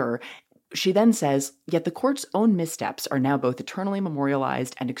her here. She then says, yet the court's own missteps are now both eternally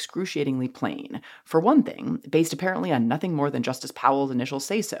memorialized and excruciatingly plain. For one thing, based apparently on nothing more than Justice Powell's initial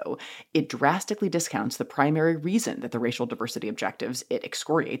say-so, it drastically discounts the primary reason that the racial diversity objectives it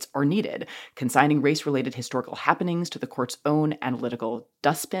excoriates are needed, consigning race-related historical happenings to the court's own analytical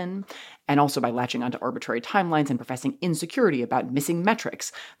dustbin, and also by latching onto arbitrary timelines and professing insecurity about missing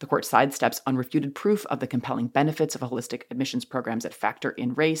metrics. The court sidesteps unrefuted proof of the compelling benefits of holistic admissions programs that factor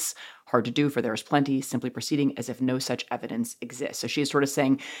in race. Hard to do, for there is plenty, simply proceeding as if no such evidence exists. So she is sort of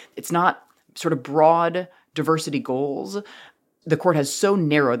saying it's not sort of broad diversity goals. The court has so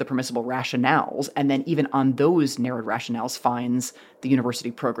narrowed the permissible rationales, and then even on those narrowed rationales finds the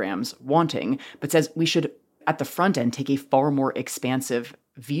university programs wanting, but says we should, at the front end, take a far more expansive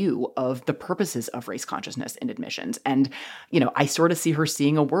view of the purposes of race consciousness in admissions. And, I sort of see her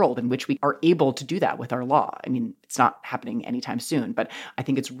seeing a world in which we are able to do that with our law. I mean, it's not happening anytime soon, but I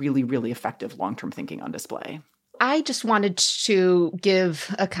think it's really, really effective long-term thinking on display. I just wanted to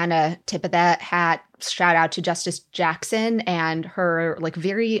give a kind of tip of that hat shout out to Justice Jackson and her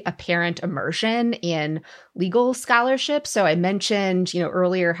very apparent immersion in legal scholarship. So I mentioned,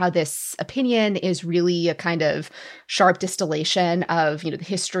 earlier how this opinion is really a kind of sharp distillation of, the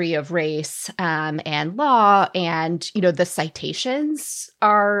history of race and law. And, the citations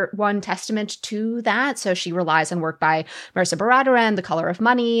are one testament to that. So she relies on work by Marisa Baradaran, The Color of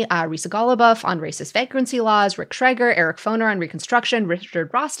Money, Risa Goluboff on racist vagrancy laws, Rick Schreger, Eric Foner on Reconstruction, Richard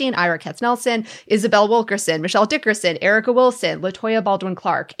Rothstein, Ira Katz-Nelson, Isabel Wilkerson, Michelle Dickerson, Erica Wilson, LaToya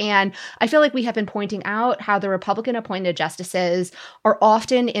Baldwin-Clark. And I feel like we have been pointing out how the Republican-appointed justices are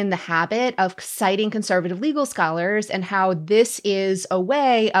often in the habit of citing conservative legal scholars and how this is a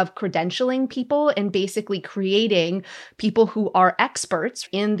way of credentialing people and basically creating people who are experts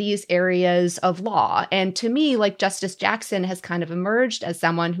in these areas of law. And to me, Justice Jackson has kind of emerged as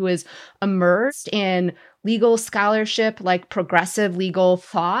someone who is immersed in legal scholarship, progressive legal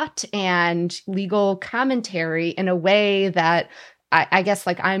thought and legal commentary in a way that I guess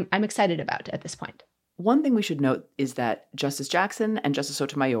I'm excited about at this point. One thing we should note is that Justice Jackson and Justice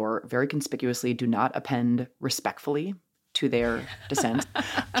Sotomayor very conspicuously do not append respectfully to their dissent.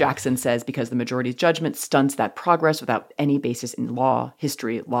 Jackson says, because the majority's judgment stunts that progress without any basis in law,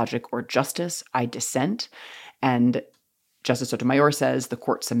 history, logic, or justice, I dissent. And Justice Sotomayor says the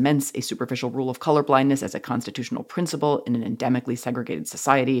court cements a superficial rule of colorblindness as a constitutional principle in an endemically segregated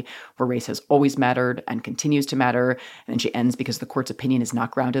society where race has always mattered and continues to matter. And then she ends because the court's opinion is not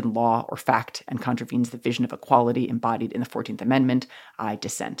grounded in law or fact and contravenes the vision of equality embodied in the 14th Amendment. I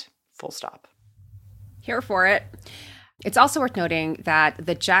dissent. Full stop. Here for it. It's also worth noting that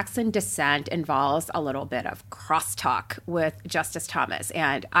the Jackson dissent involves a little bit of crosstalk with Justice Thomas.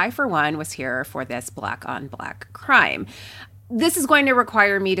 And I, for one, was here for this black on black crime. This is going to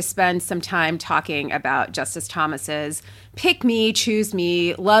require me to spend some time talking about Justice Thomas's pick me, choose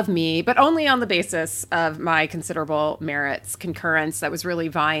me, love me, but only on the basis of my considerable merits concurrence that was really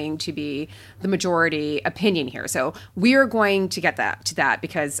vying to be the majority opinion here. So we're going to get to that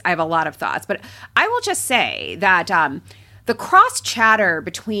because I have a lot of thoughts. But I will just say that the cross chatter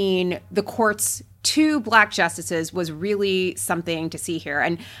between the court's two black justices was really something to see here.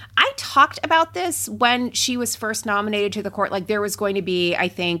 And I talked about this when she was first nominated to the court. There was going to be, I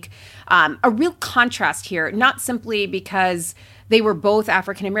think, a real contrast here, not simply because they were both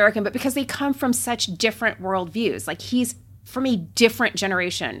African-American, but because they come from such different worldviews. He's from a different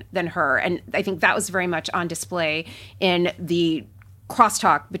generation than her. And I think that was very much on display in the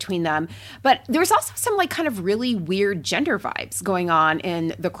crosstalk between them. But there's also some kind of really weird gender vibes going on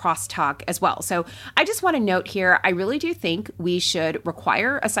in the crosstalk as well. So I just want to note here, I really do think we should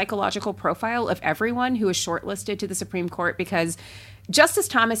require a psychological profile of everyone who is shortlisted to the Supreme Court because Justice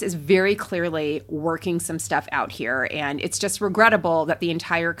Thomas is very clearly working some stuff out here, and it's just regrettable that the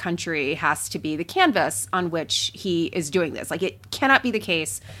entire country has to be the canvas on which he is doing this. Like, it cannot be the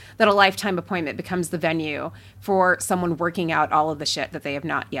case that a lifetime appointment becomes the venue for someone working out all of the shit that they have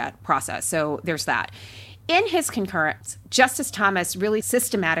not yet processed. So there's that. In his concurrence, Justice Thomas really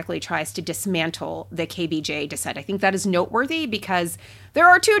systematically tries to dismantle the KBJ dissent. I think that is noteworthy because there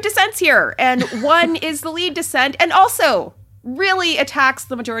are 2 dissents here, and one is the lead dissent, and also really attacks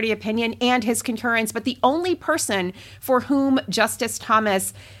the majority opinion and his concurrence. But the only person for whom Justice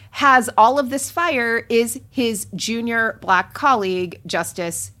Thomas has all of this fire is his junior Black colleague,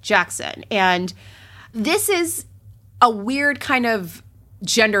 Justice Jackson. And this is a weird kind of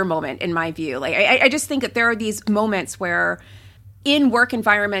gender moment in my view. Like, I just think that there are these moments where in work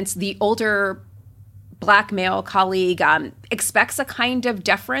environments, the older Black male colleague expects a kind of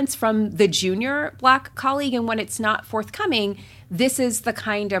deference from the junior Black colleague. And when it's not forthcoming, this is the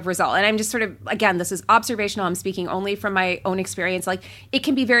kind of result. And I'm just sort of, again, this is observational. I'm speaking only from my own experience. Like, it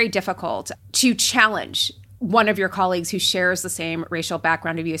can be very difficult to challenge one of your colleagues who shares the same racial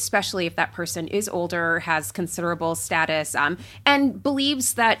background of you, especially if that person is older, has considerable status, and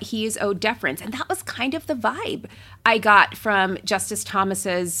believes that he is owed deference. And that was kind of the vibe I got from Justice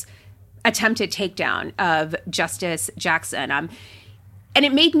Thomas's attempted takedown of Justice Jackson. And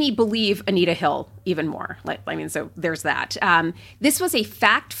it made me believe Anita Hill even more. So there's that. This was a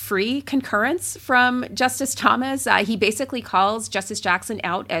fact-free concurrence from Justice Thomas. He basically calls Justice Jackson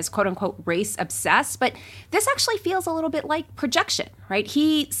out as quote-unquote race-obsessed, but this actually feels a little bit like projection, right?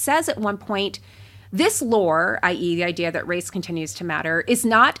 He says at one point, this lore, i.e. the idea that race continues to matter, is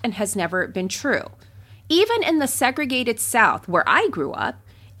not and has never been true. Even in the segregated South, where I grew up,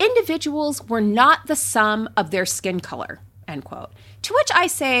 individuals were not the sum of their skin color, end quote. To which I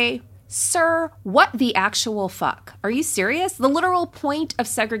say, sir, what the actual fuck? Are you serious? The literal point of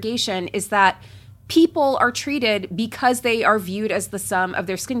segregation is that people are treated because they are viewed as the sum of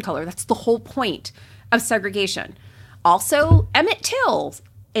their skin color. That's the whole point of segregation. Also, Emmett Till,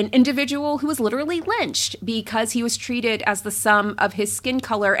 an individual who was literally lynched because he was treated as the sum of his skin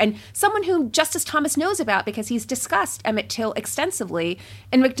color, and someone who Justice Thomas knows about because he's discussed Emmett Till extensively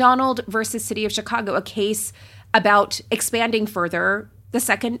in McDonald versus City of Chicago, a case about expanding further the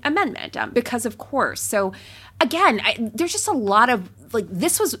Second Amendment, because of course. So again, there's just a lot of, like,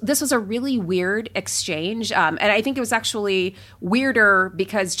 this was a really weird exchange. And I think it was actually weirder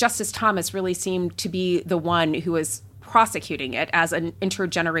because Justice Thomas really seemed to be the one who was prosecuting it as an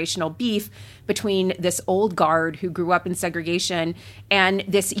intergenerational beef between this old guard who grew up in segregation and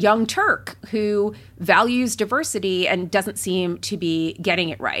this young Turk who values diversity and doesn't seem to be getting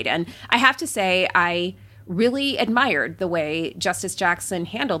it right. And I have to say, I really admired the way Justice Jackson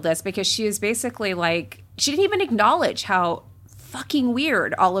handled this, because she was basically like, she didn't even acknowledge how fucking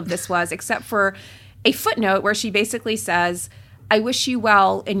weird all of this was, except for a footnote where she basically says, I wish you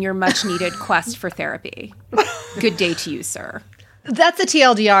well in your much needed quest for therapy. Good day to you, sir. That's a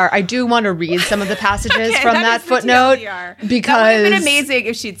TLDR. I do want to read some of the passages from that footnote, because that would have been amazing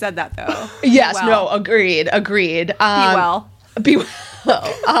if she'd said that, though. Yes, no, agreed. Be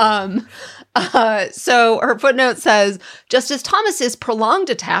well. So her footnote says, Justice Thomas's prolonged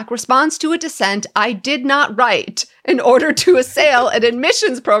attack responds to a dissent I did not write in order to assail an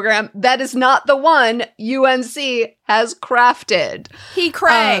admissions program that is not the one UNC has crafted. He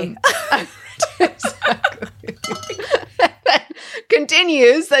cray. Exactly.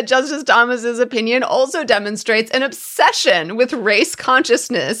 Continues that Justice Thomas's opinion also demonstrates an obsession with race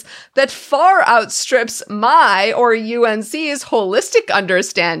consciousness that far outstrips my or UNC's holistic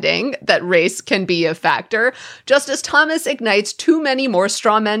understanding that race can be a factor. Justice Thomas ignites too many more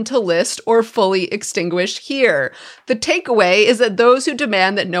straw men to list or fully extinguish here. The takeaway is that those who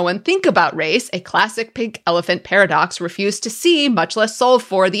demand that no one think about race, a classic pink elephant paradox, refuse to see, much less solve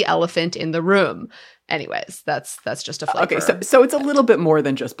for, the elephant in the room. Anyways, that's just a flavor. Okay, so it's a little bit more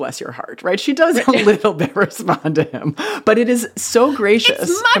than just bless your heart, right? She does a little bit respond to him, but it is so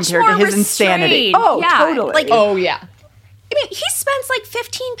gracious compared to his insanity. Oh, yeah, totally. Like, oh, yeah. I mean, he spends like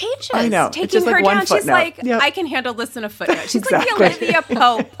 15 pages taking her like down. Footnote. She's like, yep. I can handle this in a footnote. She's Exactly. like the Olivia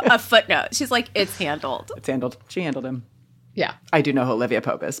Pope of footnote. She's like, it's handled. It's handled. She handled him. Yeah. I do know who Olivia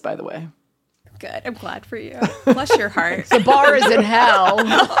Pope is, by the way. Good. I'm glad for you. Bless your heart. The bar is in hell.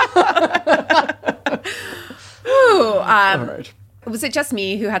 Ooh, All right. Was it just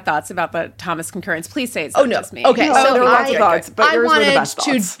me who had thoughts about the Thomas concurrence? Please say it's no. just me. Okay, No, so there were lots of thoughts, but I yours were the wanted best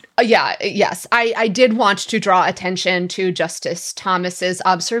to, thoughts. yes, I did want to draw attention to Justice Thomas's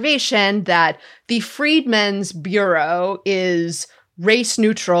observation that the Freedmen's Bureau is race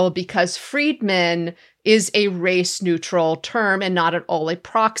neutral because Friedman is a race neutral term and not at all a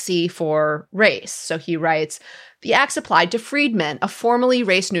proxy for race. So he writes, the acts applied to freedmen, a formally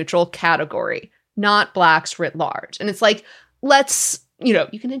race neutral category, not blacks writ large. And it's like, let's,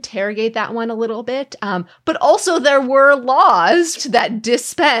 you can interrogate that one a little bit. But also there were laws that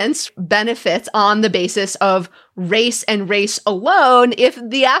dispensed benefits on the basis of race and race alone if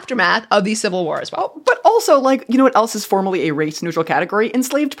the aftermath of the Civil War as well. But also, what else is formally a race-neutral category?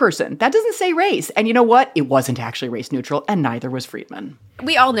 Enslaved person. That doesn't say race. And you know what? It wasn't actually race-neutral, and neither was Friedman.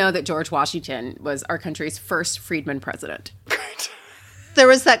 We all know that George Washington was our country's first freedman president. There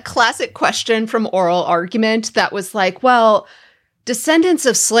was that classic question from oral argument that was like, well, descendants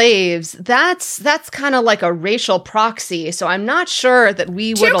of slaves, that's kind of like a racial proxy. So I'm not sure that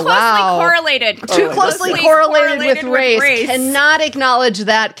we would allow... Too closely correlated with race. Cannot acknowledge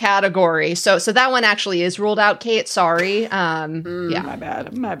that category. So that one actually is ruled out, Kate. Sorry. Yeah.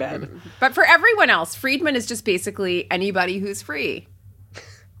 My bad. But for everyone else, freedman is just basically anybody who's free.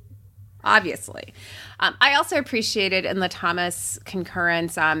 Obviously. I also appreciated in the Thomas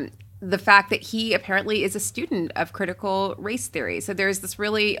concurrence the fact that he apparently is a student of critical race theory. So there's this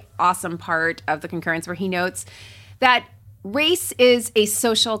really awesome part of the concurrence where he notes that race is a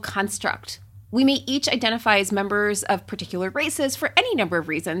social construct. We may each identify as members of particular races for any number of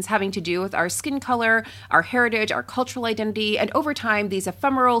reasons having to do with our skin color, our heritage, our cultural identity, and over time, these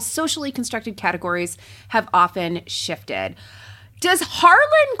ephemeral, socially constructed categories have often shifted. Does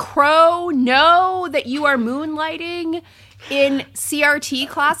Harlan Crow know that you are moonlighting in CRT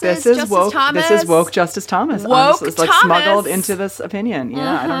classes, Justice Thomas? This is woke Justice Thomas. Woke It's Thomas. Smuggled into this opinion.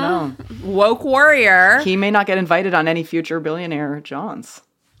 Yeah, I don't know. Woke warrior. He may not get invited on any future billionaire Johns.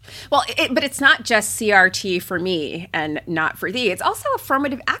 Well, but it's not just CRT for me and not for thee. It's also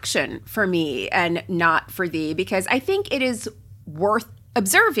affirmative action for me and not for thee, because I think it is worth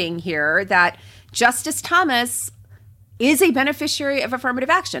observing here that Justice Thomas is a beneficiary of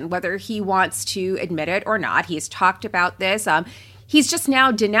affirmative action, whether he wants to admit it or not. He's talked about this. He's just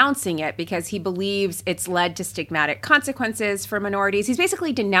now denouncing it because he believes it's led to stigmatic consequences for minorities. He's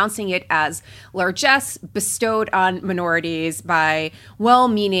basically denouncing it as largesse bestowed on minorities by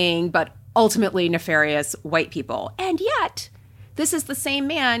well-meaning but ultimately nefarious white people. And yet, this is the same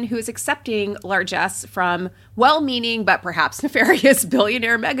man who is accepting largesse from well-meaning but perhaps nefarious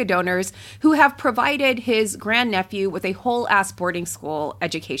billionaire megadonors who have provided his grandnephew with a whole-ass boarding school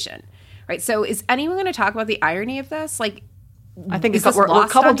education, right? So is anyone going to talk about the irony of this? I think we're a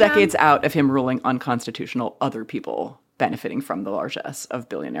couple decades out of him ruling unconstitutional other people benefiting from the largesse of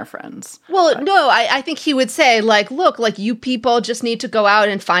billionaire friends. Well, no, I think he would say, look, you people just need to go out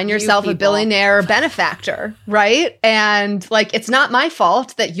and find yourself a billionaire benefactor, right? And, it's not my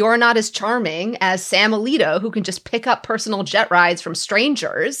fault that you're not as charming as Sam Alito, who can just pick up personal jet rides from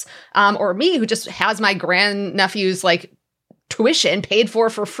strangers, or me, who just has my grandnephew's, tuition paid for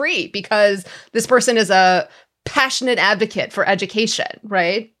free because this person is a passionate advocate for education,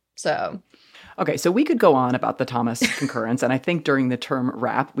 right? So... Okay, so we could go on about the Thomas concurrence, and I think during the term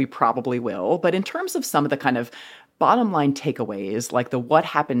wrap, we probably will. But in terms of some of the kind of bottom line takeaways, like the what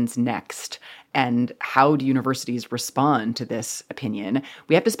happens next and how do universities respond to this opinion,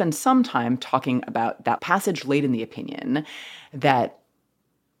 we have to spend some time talking about that passage late in the opinion that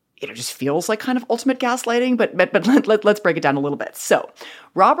just feels like kind of ultimate gaslighting, but let's break it down a little bit. So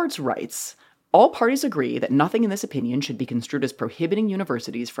Roberts writes, all parties agree that nothing in this opinion should be construed as prohibiting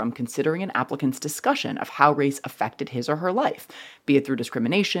universities from considering an applicant's discussion of how race affected his or her life, be it through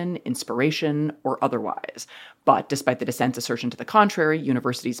discrimination, inspiration, or otherwise. But despite the dissent's assertion to the contrary,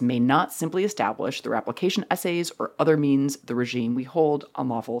 universities may not simply establish through application essays or other means the regime we hold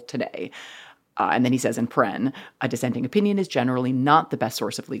unlawful today. And then he says in paren, a dissenting opinion is generally not the best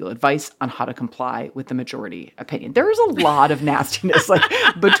source of legal advice on how to comply with the majority opinion. There is a lot of nastiness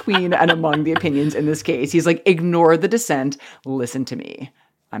between and among the opinions in this case. He's ignore the dissent, listen to me.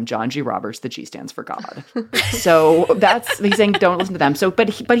 I'm John G. Roberts, the G stands for God. So he's saying don't listen to them. So, but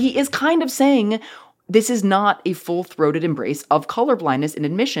he is kind of saying this is not a full-throated embrace of colorblindness in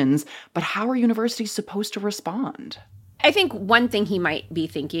admissions, but how are universities supposed to respond? I think one thing he might be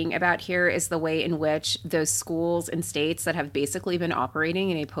thinking about here is the way in which those schools and states that have basically been operating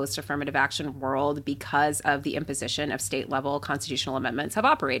in a post-affirmative action world because of the imposition of state-level constitutional amendments have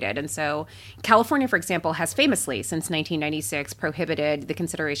operated. And so California, for example, has famously, since 1996, prohibited the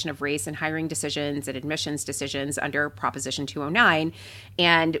consideration of race in hiring decisions and admissions decisions under Proposition 209.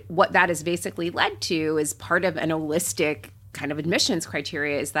 And what that has basically led to is part of an holistic kind of admissions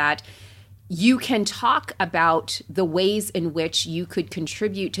criteria is that you can talk about the ways in which you could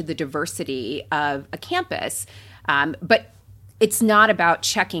contribute to the diversity of a campus, but it's not about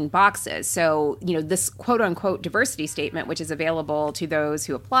checking boxes. So, this quote unquote diversity statement, which is available to those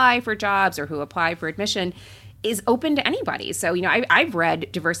who apply for jobs or who apply for admission, is open to anybody. So, I've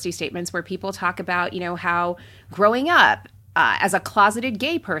read diversity statements where people talk about, how growing up as a closeted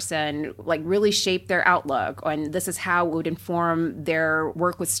gay person, like really shaped their outlook. And this is how it would inform their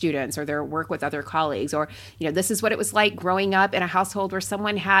work with students or their work with other colleagues. Or, this is what it was like growing up in a household where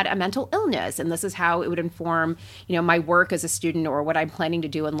someone had a mental illness. And this is how it would inform, my work as a student or what I'm planning to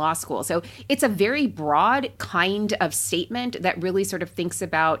do in law school. So it's a very broad kind of statement that really sort of thinks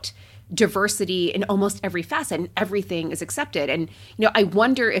about diversity in almost every facet, and everything is accepted. And, I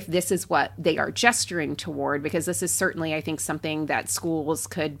wonder if this is what they are gesturing toward, because this is certainly, I think, something that schools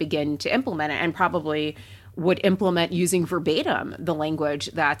could begin to implement and probably would implement using verbatim the language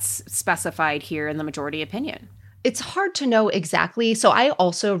that's specified here in the majority opinion. It's hard to know exactly. So I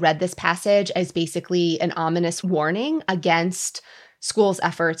also read this passage as basically an ominous warning against schools'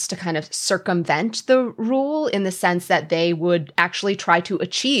 efforts to kind of circumvent the rule, in the sense that they would actually try to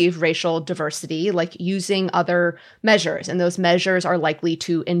achieve racial diversity, like using other measures. And those measures are likely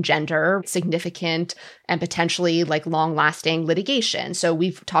to engender significant and potentially like long-lasting litigation. So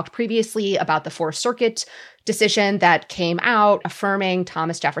we've talked previously about the Fourth Circuit decision that came out affirming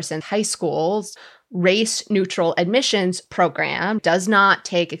Thomas Jefferson High School's race-neutral admissions program. Does not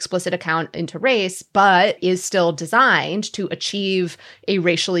take explicit account into race, but is still designed to achieve a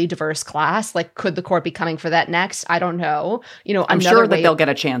racially diverse class. Like, could the court be coming for that next? I don't know. I'm sure that they'll get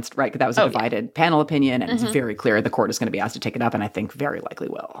a chance, right? Because that was a divided panel opinion, and it's very clear the court is going to be asked to take it up, and I think very likely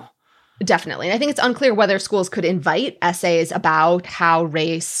will. Definitely. And I think it's unclear whether schools could invite essays about how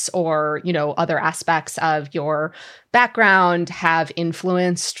race or, other aspects of your background have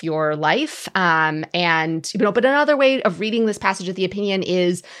influenced your life. But another way of reading this passage of the opinion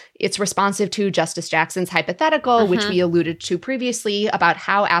is it's responsive to Justice Jackson's hypothetical, which we alluded to previously, about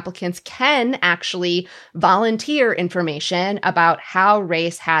how applicants can actually volunteer information about how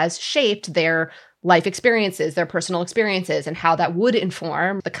race has shaped their life experiences, their personal experiences, and how that would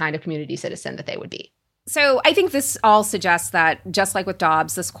inform the kind of community citizen that they would be. So I think this all suggests that, just like with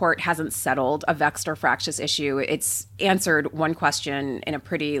Dobbs, this court hasn't settled a vexed or fractious issue. It's answered one question in a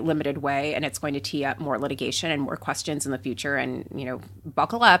pretty limited way, and it's going to tee up more litigation and more questions in the future. And,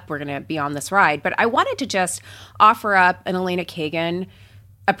 buckle up. We're going to be on this ride. But I wanted to just offer up an Elena Kagan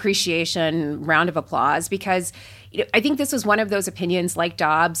appreciation round of applause, because I think this was one of those opinions like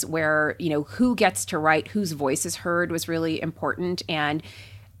Dobbs where, who gets to write, whose voice is heard was really important. And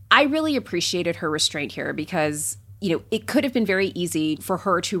I really appreciated her restraint here because, it could have been very easy for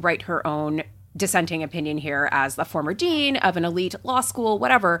her to write her own dissenting opinion here as the former dean of an elite law school,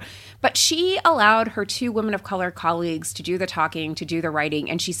 whatever. But she allowed her two women of color colleagues to do the talking, to do the writing,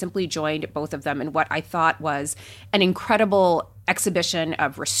 and she simply joined both of them in what I thought was an incredible exhibition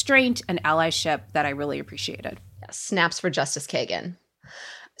of restraint and allyship that I really appreciated. Snaps for Justice Kagan.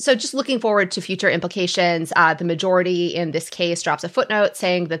 So just looking forward to future implications, the majority in this case drops a footnote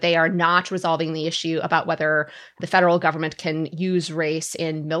saying that they are not resolving the issue about whether the federal government can use race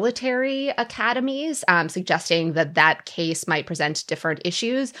in military academies, suggesting that that case might present different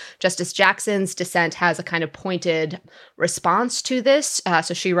issues. Justice Jackson's dissent has a kind of pointed response to this.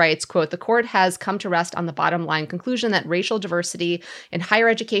 So she writes, quote, "The court has come to rest on the bottom line conclusion that racial diversity in higher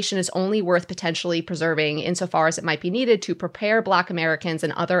education is only worth potentially preserving insofar as it might be needed to prepare Black Americans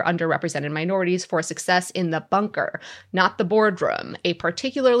and other underrepresented minorities for success in the bunker, not the boardroom, a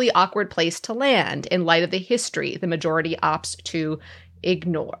particularly awkward place to land in light of the history the majority opts to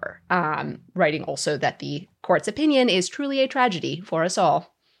ignore." Writing also that the court's opinion is truly a tragedy for us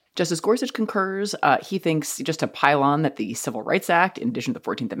all. Justice Gorsuch concurs. He thinks, just to pile on, that the Civil Rights Act, in addition to the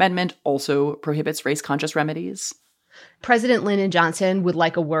 14th Amendment, also prohibits race-conscious remedies. President Lyndon Johnson would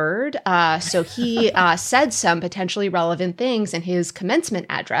like a word. So he said some potentially relevant things in his commencement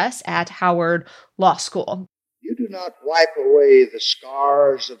address at Howard Law School. You do not wipe away the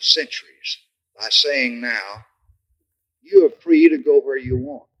scars of centuries by saying now, you are free to go where you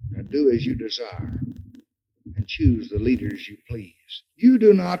want and do as you desire and choose the leaders you please. You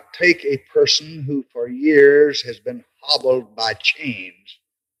do not take a person who for years has been hobbled by chains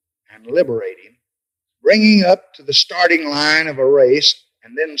and liberate him, bringing up to the starting line of a race,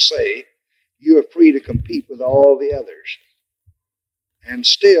 and then say, you are free to compete with all the others, and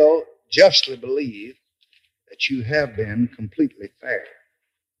still justly believe that you have been completely fair.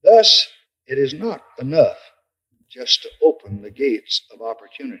 Thus, it is not enough just to open the gates of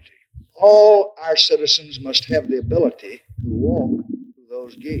opportunity. All our citizens must have the ability to walk through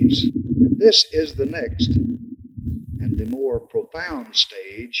those gates. And this is the next and the more profound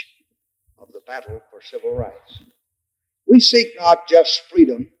stage of the battle for civil rights. We seek not just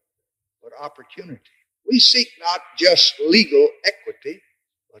freedom, but opportunity. We seek not just legal equity,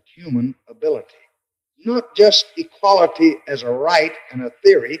 but human ability. Not just equality as a right and a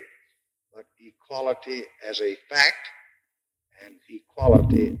theory, but equality as a fact and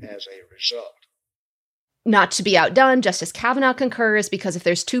equality as a result. Not to be outdone, Justice Kavanaugh concurs, because if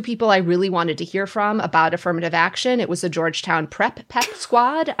there's two people I really wanted to hear from about affirmative action, it was the Georgetown Prep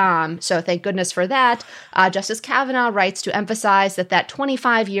Squad. So thank goodness for that. Justice Kavanaugh writes to emphasize that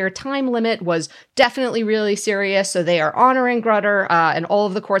 25-year time limit was definitely really serious. So they are honoring Grutter and all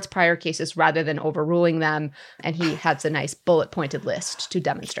of the court's prior cases rather than overruling them. And he has a nice bullet-pointed list to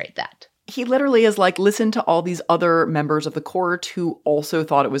demonstrate that. He literally is like, listen to all these other members of the court who also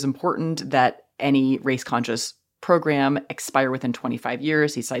thought it was important that any race-conscious program expire within 25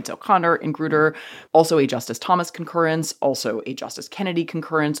 years. He cites O'Connor and Grutter, also a Justice Thomas concurrence, also a Justice Kennedy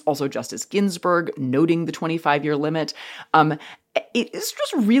concurrence, also Justice Ginsburg noting the 25-year limit. It is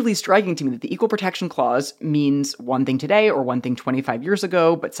just really striking to me that the Equal Protection Clause means one thing today or one thing 25 years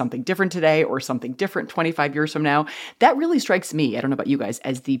ago, but something different today or something different 25 years from now. That really strikes me, I don't know about you guys,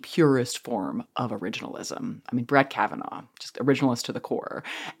 as the purest form of originalism. I mean, Brett Kavanaugh, just originalist to the core.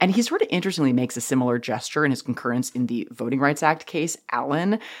 And he sort of interestingly makes a similar gesture in his concurrence in the Voting Rights Act case,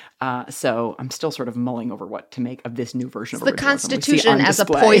 Allen. So I'm still sort of mulling over what to make of this new version of originalism. The Constitution as a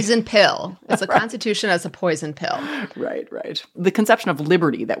poison pill. It's the Constitution as a poison pill. Right. The conception of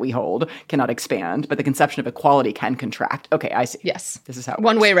liberty that we hold cannot expand, but the conception of equality can contract. Okay, I see. Yes. This is how it works.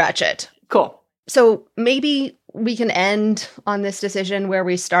 One-way ratchet. Cool. So maybe we can end on this decision where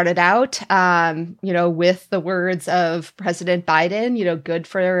we started out, with the words of President Biden, good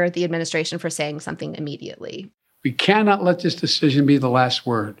for the administration for saying something immediately. We cannot let this decision be the last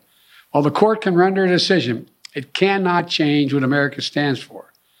word. While the court can render a decision, it cannot change what America stands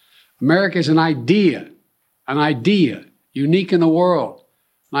for. America is an idea unique in the world,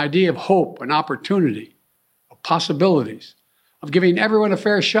 an idea of hope and opportunity, of possibilities, of giving everyone a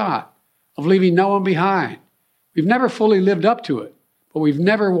fair shot, of leaving no one behind. We've never fully lived up to it, but we've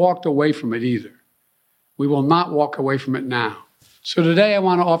never walked away from it either. We will not walk away from it now. So today I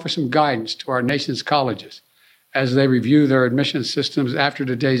want to offer some guidance to our nation's colleges as they review their admission systems after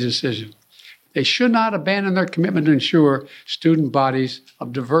today's decision. They should not abandon their commitment to ensure student bodies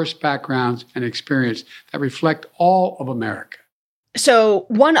of diverse backgrounds and experience that reflect all of America. So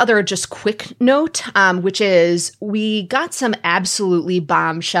one other just quick note, which is we got some absolutely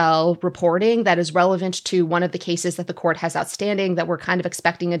bombshell reporting that is relevant to one of the cases that the court has outstanding that we're kind of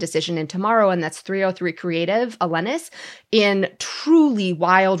expecting a decision in tomorrow, and that's 303 Creative, Alenis, in truly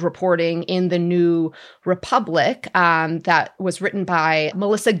wild reporting in the New Republic that was written by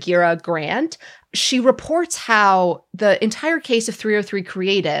Melissa Gira Grant. She reports how the entire case of 303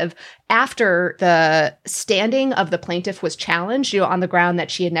 Creative, after the standing of the plaintiff was challenged, on the ground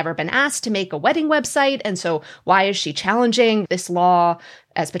that she had never been asked to make a wedding website. And so why is she challenging this law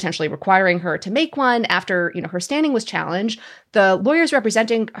as potentially requiring her to make one after, her standing was challenged? The lawyers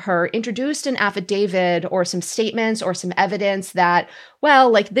representing her introduced an affidavit or some statements or some evidence that,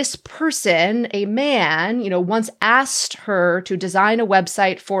 this person, a man, once asked her to design a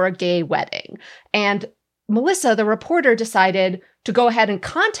website for a gay wedding. And Melissa, the reporter, decided to go ahead and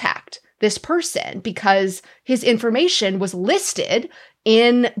contact this person because his information was listed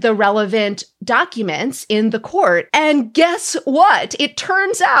in the relevant documents in the court. And guess what? It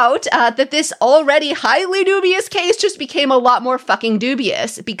turns out that this already highly dubious case just became a lot more fucking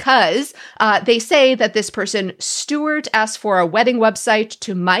dubious because they say that this person, Stuart, asked for a wedding website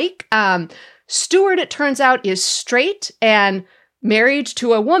to Mike. Stuart, it turns out, is straight and married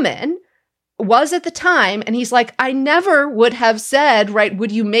to a woman, was at the time, and he's like, I never would have said,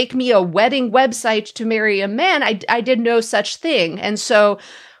 would you make me a wedding website to marry a man? I did no such thing. And so,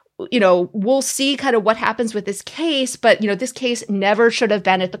 we'll see kind of what happens with this case, but, this case never should have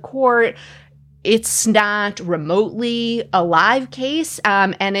been at the court. It's not remotely a live case,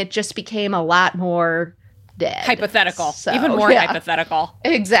 and it just became a lot more dead. Hypothetical. So, even more hypothetical.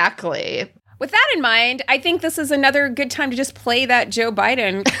 Exactly. With that in mind, I think this is another good time to just play that Joe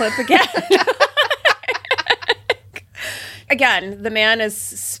Biden clip again. Again, the man is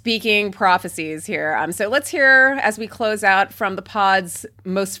speaking prophecies here. So let's hear, as we close out, from the pod's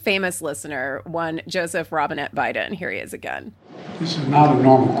most famous listener, one Joseph Robinette Biden. Here he is again. This is not a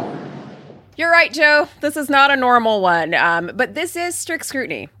normal court. You're right, Joe. This is not a normal one. But this is Strict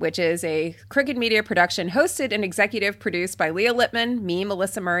Scrutiny, which is a Crooked Media production hosted and executive produced by Leah Lippman, me,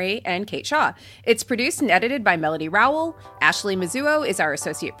 Melissa Murray, and Kate Shaw. It's produced and edited by Melody Rowell. Ashley Mizuo is our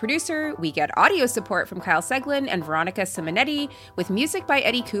associate producer. We get audio support from Kyle Seglin and Veronica Simonetti, with music by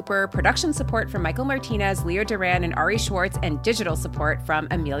Eddie Cooper, production support from Michael Martinez, Leo Duran, and Ari Schwartz, and digital support from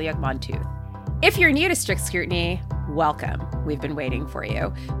Amelia Montooth. If you're new to Strict Scrutiny, welcome. We've been waiting for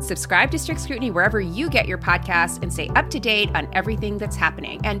you. Subscribe to Strict Scrutiny wherever you get your podcasts and stay up to date on everything that's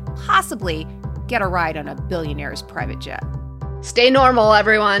happening, and possibly get a ride on a billionaire's private jet. Stay normal,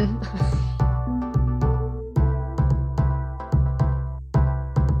 everyone.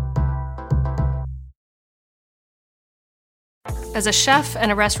 As a chef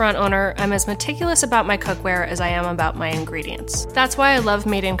and a restaurant owner, I'm as meticulous about my cookware as I am about my ingredients. That's why I love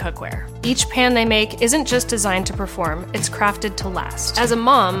Made in Cookware. Each pan they make isn't just designed to perform, it's crafted to last. As a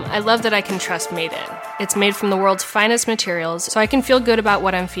mom, I love that I can trust Made in. It's made from the world's finest materials, so I can feel good about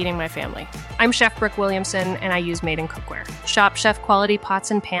what I'm feeding my family. I'm Chef Brooke Williamson, and I use Made in Cookware. Shop chef quality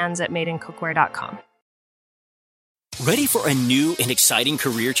pots and pans at madeincookware.com. Ready for a new and exciting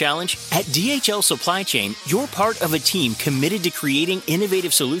career challenge? At DHL Supply Chain, you're part of a team committed to creating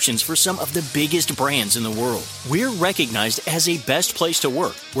innovative solutions for some of the biggest brands in the world. We're recognized as a best place to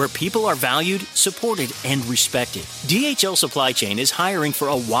work, where people are valued, supported, and respected. DHL Supply Chain is hiring for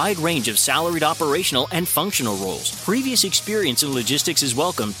a wide range of salaried operational and functional roles. Previous experience in logistics is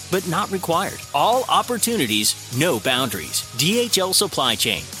welcome, but not required. All opportunities, no boundaries. DHL Supply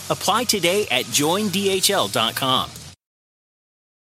Chain. Apply today at joindhl.com.